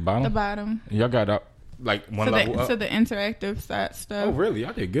start? The bottom. The bottom. Y'all got up like one level up. To the interactive side stuff. Oh, really?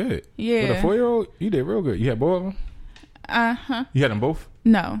 Y'all did good. Yeah. With a 4-year-old, you did real good. You had both of them. You had them both?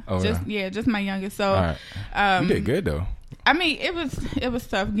 No, oh, just my youngest. So, all right. You did good though. I mean, it was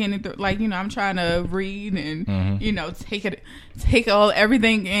tough getting through. Like, I'm trying to read and take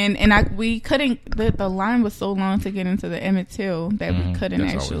everything in, and we couldn't. The line was so long to get into the Emmett Till that we couldn't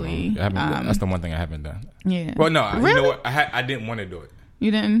actually. That's the one thing I haven't done. Yeah. Well, no, really? You know what? I didn't want to do it. You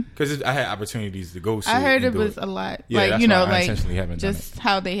didn't? Because I had opportunities to go see. I heard it was a lot. Yeah, like, that's why I intentionally haven't done just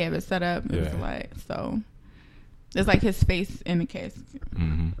how they have it set up. It was a lot. So. It's like his face in the casket.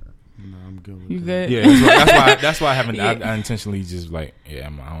 Mm-hmm. No, I'm good. You good? Yeah, that's why I haven't. I intentionally just like, I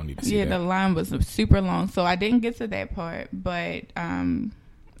don't need to see that. Yeah, the line was super long, so I didn't get to that part. But I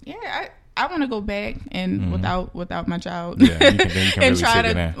want to go back and without my child, you can and really try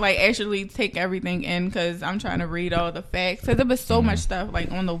to like actually take everything in because I'm trying to read all the facts because there was so much stuff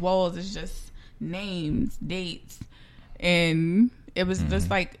like on the walls. It's just names, dates. and it was just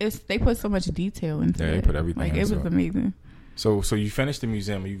like they put so much detail into it. Yeah, they put everything like into it was amazing. So you finish the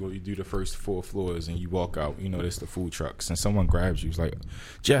museum, and you do the first 4 floors, and you walk out. You know, there's the food trucks, and someone grabs you. It's like,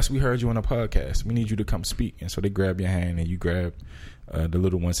 Jess, we heard you on a podcast. We need you to come speak. And so they grab your hand, and you grab the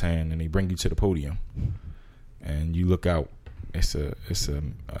little one's hand, and they bring you to the podium. And you look out. It's a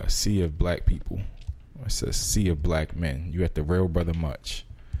sea of black people. It's a sea of black men. You at the Real Brother Much.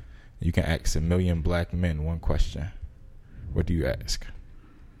 You can ask 1 million black men one question. What do you ask?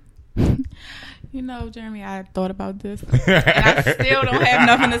 You know, Jeremy, I thought about this, and I still don't have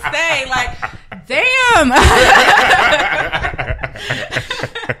nothing to say. Like, damn.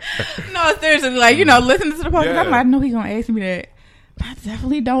 No, seriously, like, you know, listening to the podcast, I'm like, I know he's gonna ask me that. I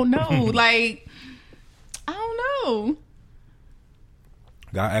definitely don't know. Like, I don't know.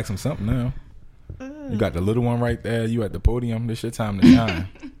 Gotta ask him something now. You got the little one right there. You at the podium. This your time to shine.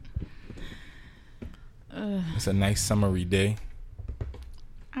 It's a nice summery day.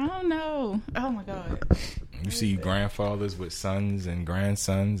 I don't know. Oh my God. You see grandfathers with sons and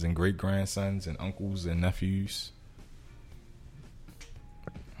grandsons and great grandsons and uncles and nephews.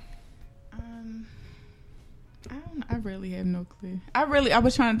 I really have no clue. I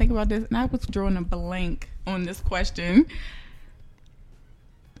was trying to think about this, and I was drawing a blank on this question.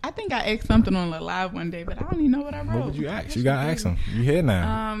 I think I asked something on the live one day, but I don't even know what I wrote. What would you ask? You gotta ask them. You here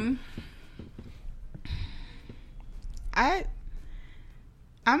now?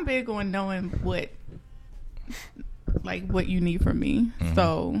 I'm big on knowing what you need from me. Mm-hmm.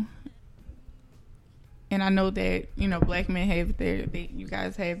 So, and I know that, you know, black men have you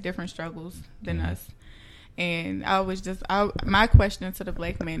guys have different struggles than us. And my question to the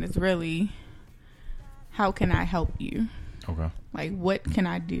black man is really, how can I help you? Okay. Like, what can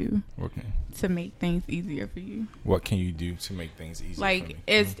I do to make things easier for you? What can you do to make things easier? Like,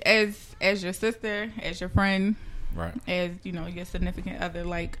 as your sister, as your friend, right? As, you know, your significant other,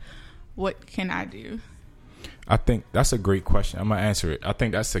 like, what can I do? I think that's a great question. I'm gonna answer it. I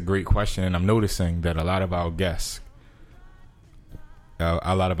think that's a great question, and I'm noticing that a lot of our guests, are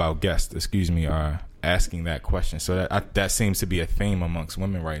asking that question. So that seems to be a theme amongst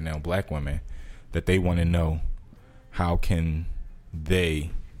women right now, black women, that they want to know, how can they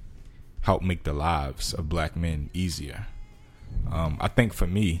help make the lives of black men easier? I think for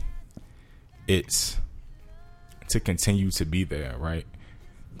me, it's to continue to be there, right?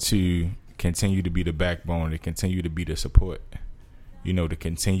 To continue to be the backbone, to continue to be the support, you know, to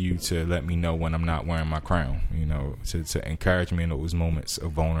continue to let me know when I'm not wearing my crown, you know, to encourage me in those moments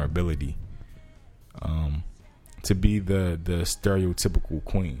of vulnerability. To be the stereotypical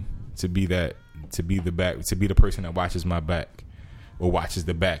queen, to be the person that watches my back, or watches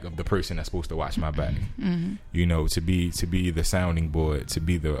the back of the person that's supposed to watch my back. Mm-hmm. You know, to be the sounding board, to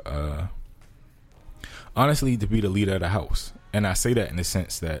be the honestly, to be the leader of the house. And I say that in the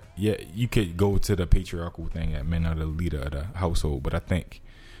sense that, yeah, you could go to the patriarchal thing that men are the leader of the household, but I think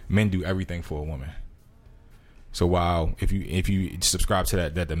men do everything for a woman. So while if you subscribe to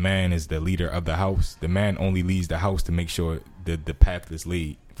that the man is the leader of the house, the man only leads the house to make sure that the path is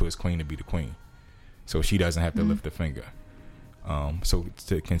laid for his queen to be the queen, so she doesn't have to lift a finger. So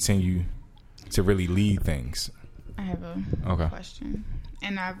to continue to really lead things. I have a question,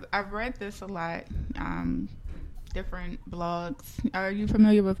 and I've read this a lot. Different blogs. Are you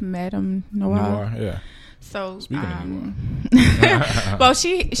familiar with Madame Noir? Yeah. So, speaking of Noir. Well,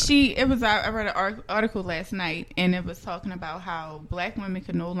 I read an article last night, and it was talking about how black women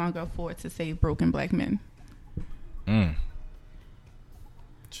could no longer afford to save broken black men.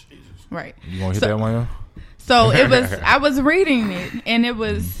 Jesus. Right. You want to hit that one? So it was. I was reading it, and it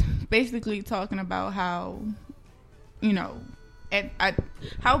was basically talking about how, you know,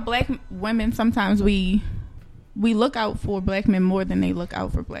 how black women sometimes we look out for black men more than they look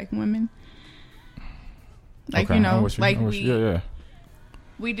out for black women. Like, okay, you know,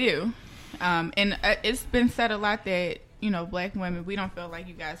 we do. And it's been said a lot that, you know, black women, we don't feel like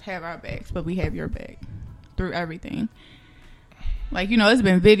you guys have our backs, but we have your back through everything. Like, you know, there's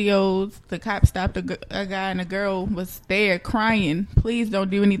been videos, the cop stopped a guy and a girl was there crying, please don't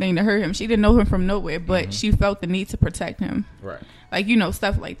do anything to hurt him. She didn't know him from nowhere, but she felt the need to protect him. Right. Like, you know,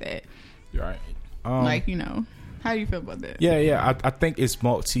 stuff like that. You're right. Like, you know, how do you feel about that? Yeah. I think it's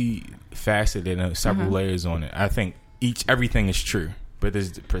multifaceted and several layers on it. I think everything is true, but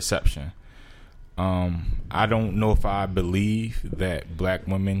there's the perception. I don't know if I believe that black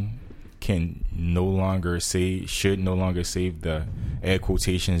women should no longer save the air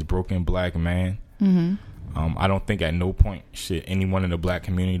quotations broken black man. Mm-hmm. I don't think at no point should anyone in the black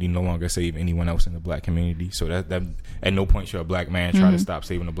community no longer save anyone else in the black community. So that at no point should a black man try to stop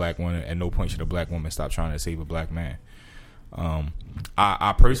saving a black woman. At no point should a black woman stop trying to save a black man.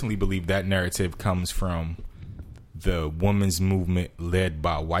 I personally believe that narrative comes from the women's movement led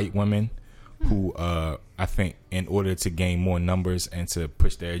by white women who, I think, in order to gain more numbers and to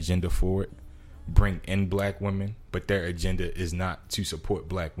push their agenda forward, bring in black women, but their agenda is not to support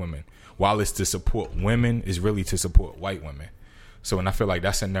black women. While it's to support women, it's really to support white women. So, and I feel like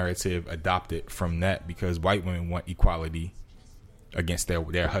that's a narrative adopted from that because white women want equality against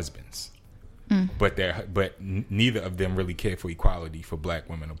their husbands. But neither of them really care for equality for black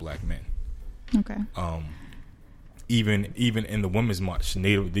women or black men. Okay. Even in the Women's March,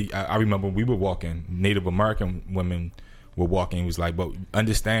 I remember we were walking. Native American women were walking. It was like, but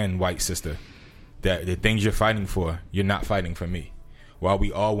understand, white sister, that the things you're fighting for, you're not fighting for me. While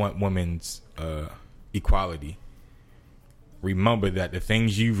we all want women's equality, remember that the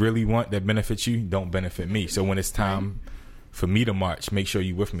things you really want that benefit you don't benefit me. So when it's time for me to march, make sure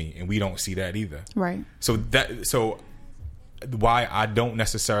you with me, and we don't see that either. Right. So why I don't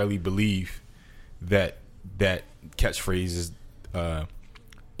necessarily believe that catchphrase is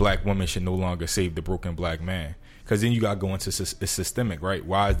black women should no longer save the broken black man, because then you got to go into it's systemic, right?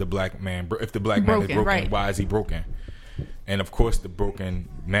 Why is the black man if the black man is broken, right, why is he broken? And of course the broken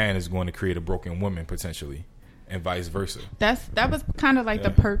man is going to create a broken woman potentially, and vice versa. That was kind of like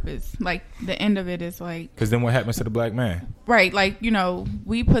the purpose. Like the end of it is like, because then what happens to the black man? Right. Like, you know,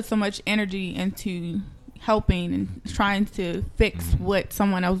 we put so much energy into helping and trying to fix what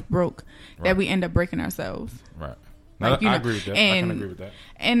someone else broke that we end up breaking ourselves. Right. Like, I agree with that. I can agree with that.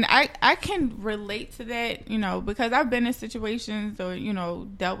 And I can relate to that, you know, because I've been in situations or, you know,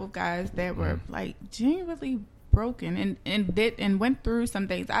 dealt with guys that were like genuinely broken and went through some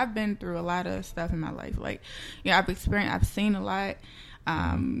things. I've been through a lot of stuff in my life. Like, you know, I've seen a lot.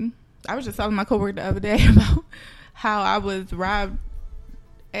 I was just telling my coworker the other day about how I was robbed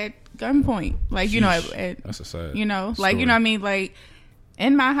at gunpoint. Like, you know, that's a sad, you know, story. like, you know what I mean? Like,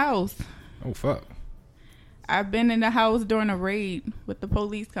 in my house. Oh, fuck. I've been in the house during a raid with the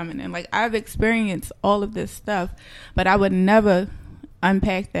police coming in. Like, I've experienced all of this stuff, but I would never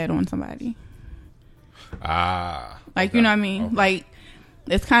unpack that on somebody. Like, okay. You know what I mean? Okay. Like,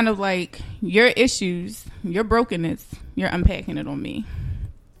 it's kind of like your issues, your brokenness, you're unpacking it on me.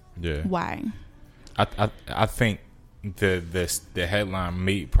 Yeah. Why? I think the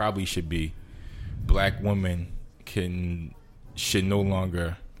headline probably should be black women should no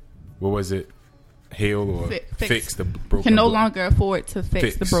longer, what was it? Heal or fix the broken. Can no longer afford to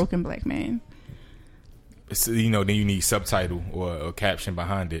fix the broken black man. So, you know, then you need subtitle or a caption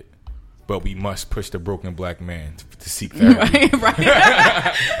behind it. But we must push the broken black man to seek therapy.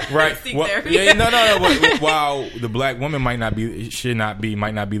 Right. Right. Seek therapy. Yeah, no. While the black woman might not be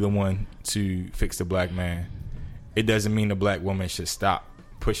the one to fix the black man, it doesn't mean the black woman should stop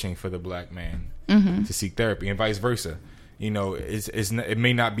pushing for the black man to seek therapy, and vice versa. You know, it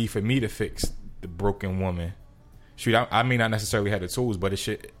may not be for me to fix the broken woman. Shoot, I may not necessarily have the tools, but it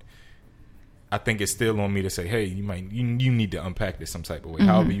should. I think it's still on me to say, hey, you need to unpack this some type of way.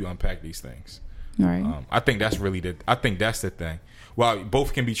 However you unpack these things. Right. I think that's the thing. While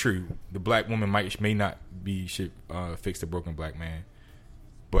both can be true, the black woman may not should fix the broken black man,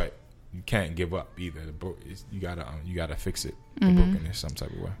 but you can't give up either. You gotta fix it. The brokenness some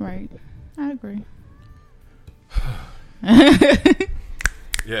type of way. Right. I agree.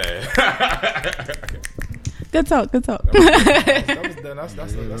 Yeah. Good talk. That was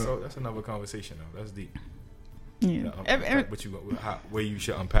done. That's another conversation though. That's deep. Yeah. Where you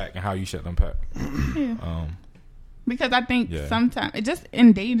should unpack and how you should unpack. Yeah. Because I think sometimes it just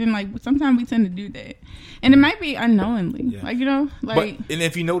in dating, like sometimes we tend to do that, and it might be unknowingly, like, you know, like. But, and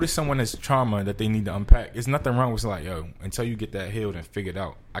if you notice someone has trauma that they need to unpack, there's nothing wrong with like, yo, until you get that healed and figured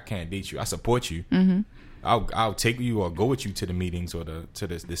out, I can't date you. I support you. I'll take you or go with you to the meetings or to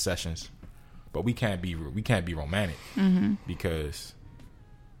the sessions, but we can't be romantic because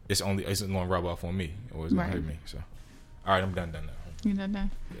it's going to rub off on me or it's going to hurt me. So, all right, I'm done now. You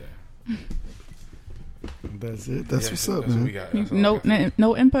done? Yeah. That's it. That's what's up, man. What we got.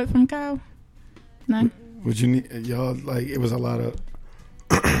 No input from Kyle. None. What you need, y'all? Like, it was a lot of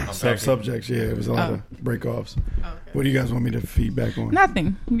subjects. Yeah, it was a lot of breakoffs. Okay. What do you guys want me to feedback on?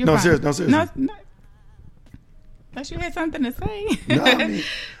 Nothing. No, seriously. No. Unless you had something to say. No,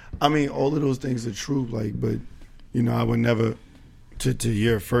 I mean, all of those things are true. Like, but you know, I would never. To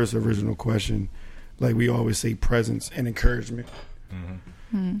your first original question, like we always say, presence and encouragement.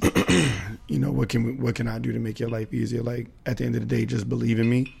 You know, what can I do to make your life easier? Like, at the end of the day, just believe in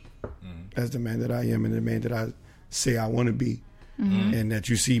me as the man that I am and the man that I say I want to be, and that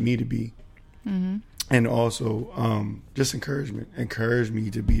you see me to be. And also, just encouragement. Encourage me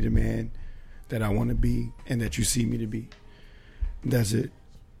to be the man that I want to be and that you see me to be. that's it.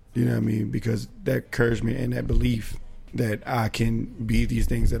 You know what I mean? Because that encouragement and that belief that I can be these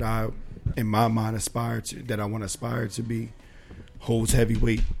things that I, in my mind, aspire to, that I want to aspire to be, holds heavy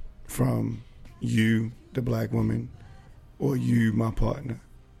weight from you, the black woman, or you, my partner,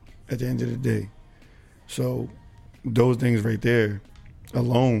 at the end of the day. So those things right there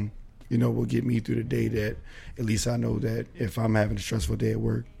alone, you know, will get me through the day, that at least I know that if I'm having a stressful day at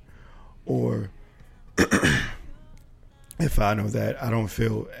work, or if I know that I don't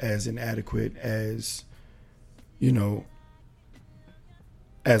feel as inadequate as, you know,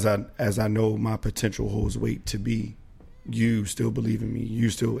 as I know my potential holds weight to be, you still believe in me, you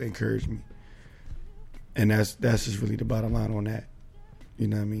still encourage me. And that's just really the bottom line on that. You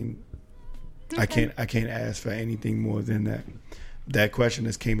know what I mean? Okay. I can't ask for anything more than that. That question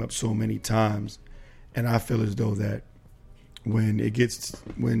has came up so many times, and I feel as though that when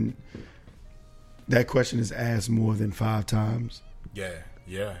that question is asked more than 5 times. Yeah.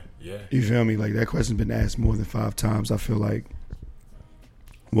 You feel me? Like, that question's been asked more than 5 times. I feel like,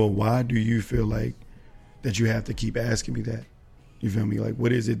 well, why do you feel like that you have to keep asking me that? You feel me? Like,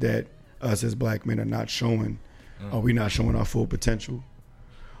 what is it that us as black men are not showing? Are we not showing our full potential?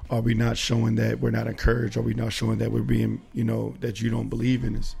 Are we not showing that we're not encouraged? Are we not showing that we're being, you know, that you don't believe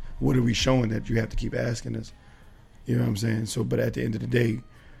in us? What are we showing that you have to keep asking us? You know what I'm saying? So, but at the end of the day,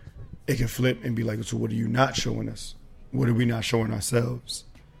 it can flip and be like, so what are you not showing us? What are we not showing ourselves?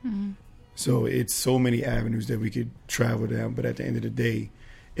 Mm-hmm. So it's so many avenues that we could travel down. But at the end of the day,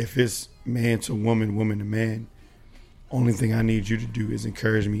 if it's man to woman, woman to man, only thing I need you to do is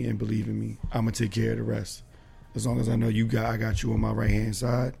encourage me and believe in me. I'm going to take care of the rest. As long as I know I got you on my right-hand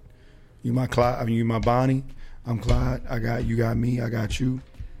side. You my Clyde, I mean, you my Bonnie. I'm Clyde. You got me. I got you.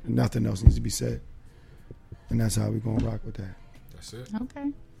 And nothing else needs to be said. And that's how we're going to rock with that. That's it.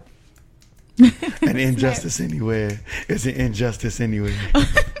 Okay. An injustice anywhere is an injustice anywhere.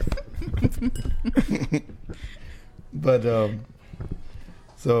 But,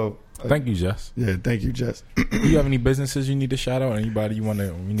 so. Thank you, Jess. Yeah, thank you, Jess. Do you have any businesses you need to shout out? Anybody you want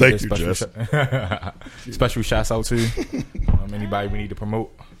to? Thank you, Jess. Special shouts out to. Anybody we need to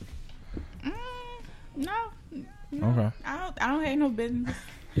promote? No. Okay. I don't have no business.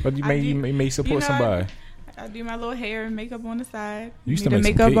 But you may support somebody. I do my little hair and makeup on the side. You used to make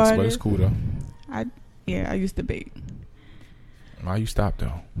some cakes, but it's cool though. I used to bake. Why you stopped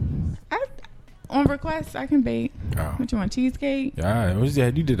though? On request, I can bake. Oh. What you want, cheesecake? Yeah, what is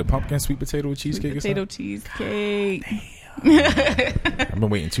that? You did a pumpkin sweet potato cheesecake or something? Cheesecake. Damn. I've been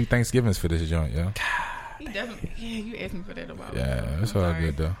waiting 2 Thanksgivings for this joint, yo. He definitely. Yeah, you asked me for that a while. Yeah, that's all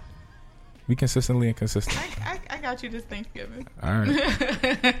good though. We consistently inconsistent. I got you this Thanksgiving. All right.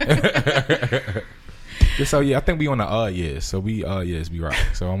 So yeah, I think we on the years. So we years be right.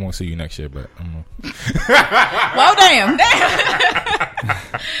 So I won't see you next year, but I'm well, damn.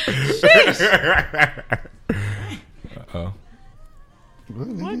 Sheesh. Uh-oh.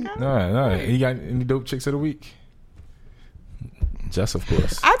 No. You got any dope chicks of the week? Jess, of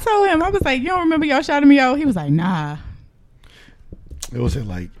course. I told him, I was like, you don't remember y'all shouting me out? He was like, nah. It was in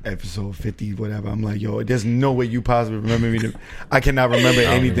like episode 50, whatever. I'm like, yo, there's no way you possibly remember me. I cannot remember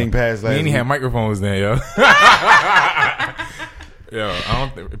anything past last week. We ain't had microphones then, yo. Yo,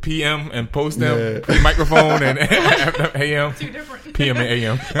 I don't PM and post them microphone and AM. 2 different. PM and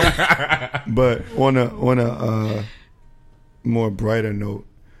AM. But on a more brighter note,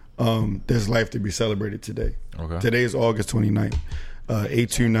 there's life to be celebrated today. Okay. Today is August 29th,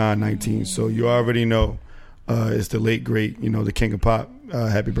 8/29/19. So you already know. It's the late great, the king of pop.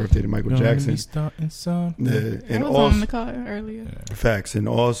 Happy birthday to Michael Jackson. And also on the car earlier. Facts, and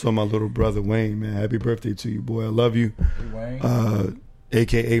also my little brother Wayne, man. Happy birthday to you, boy. I love you.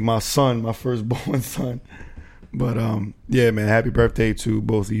 AKA my son, my firstborn son. But yeah, man. Happy birthday to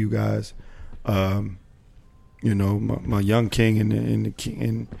both of you guys. My young king and the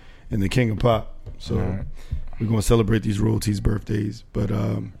king and the king of pop. So we're gonna celebrate these royalties' birthdays, but.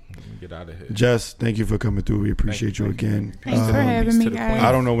 Get out of here. Jess, thank you for coming through. We appreciate you again. Thanks for having me, guys.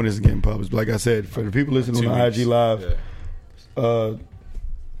 I don't know when this is getting published, but like I said, for the people listening on IG Live,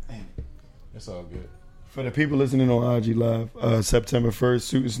 it's all good. For the people listening on IG Live, September 1st,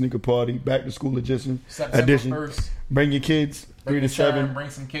 Suit and Sneaker Party, Back to School edition. September 1st. Bring your kids, 3 to 7. Bring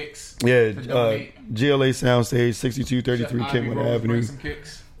some kicks. Yeah, GLA Soundstage, 6233 Kentwood Avenue. Bring some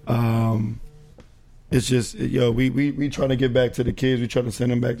kicks. It's just, we trying to get back to the kids. We trying to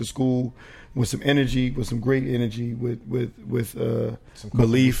send them back to school with some energy, with some great energy, with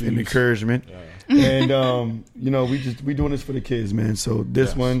belief and encouragement. Yeah. And we doing this for the kids, man. So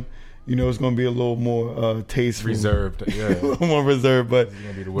this one, it's going to be a little more tasteful, reserved, a little more reserved. But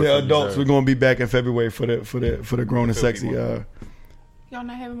the adults, we're going to be back in February for the grown and sexy Y'all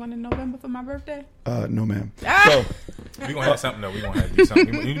not having one in November for my birthday? No, ma'am. Ah! So we gonna have something though. We gonna have to do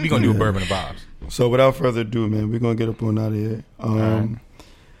something. We gonna do a bourbon and Bob's. So without further ado, man, we're gonna get up on out of here.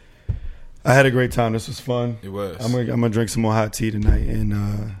 I had a great time. This was fun. It was. I'm gonna drink some more hot tea tonight,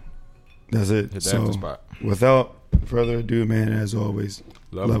 and that's it. Hit the So after spot. without further ado, man, as always,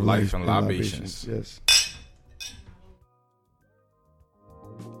 Love life, and libations. Yes.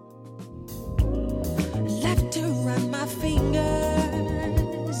 Left to run my fingers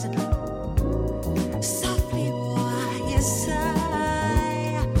softly while you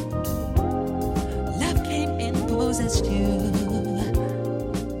sigh. Love came and possessed you,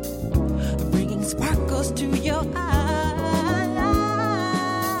 bringing sparkles to your eyes.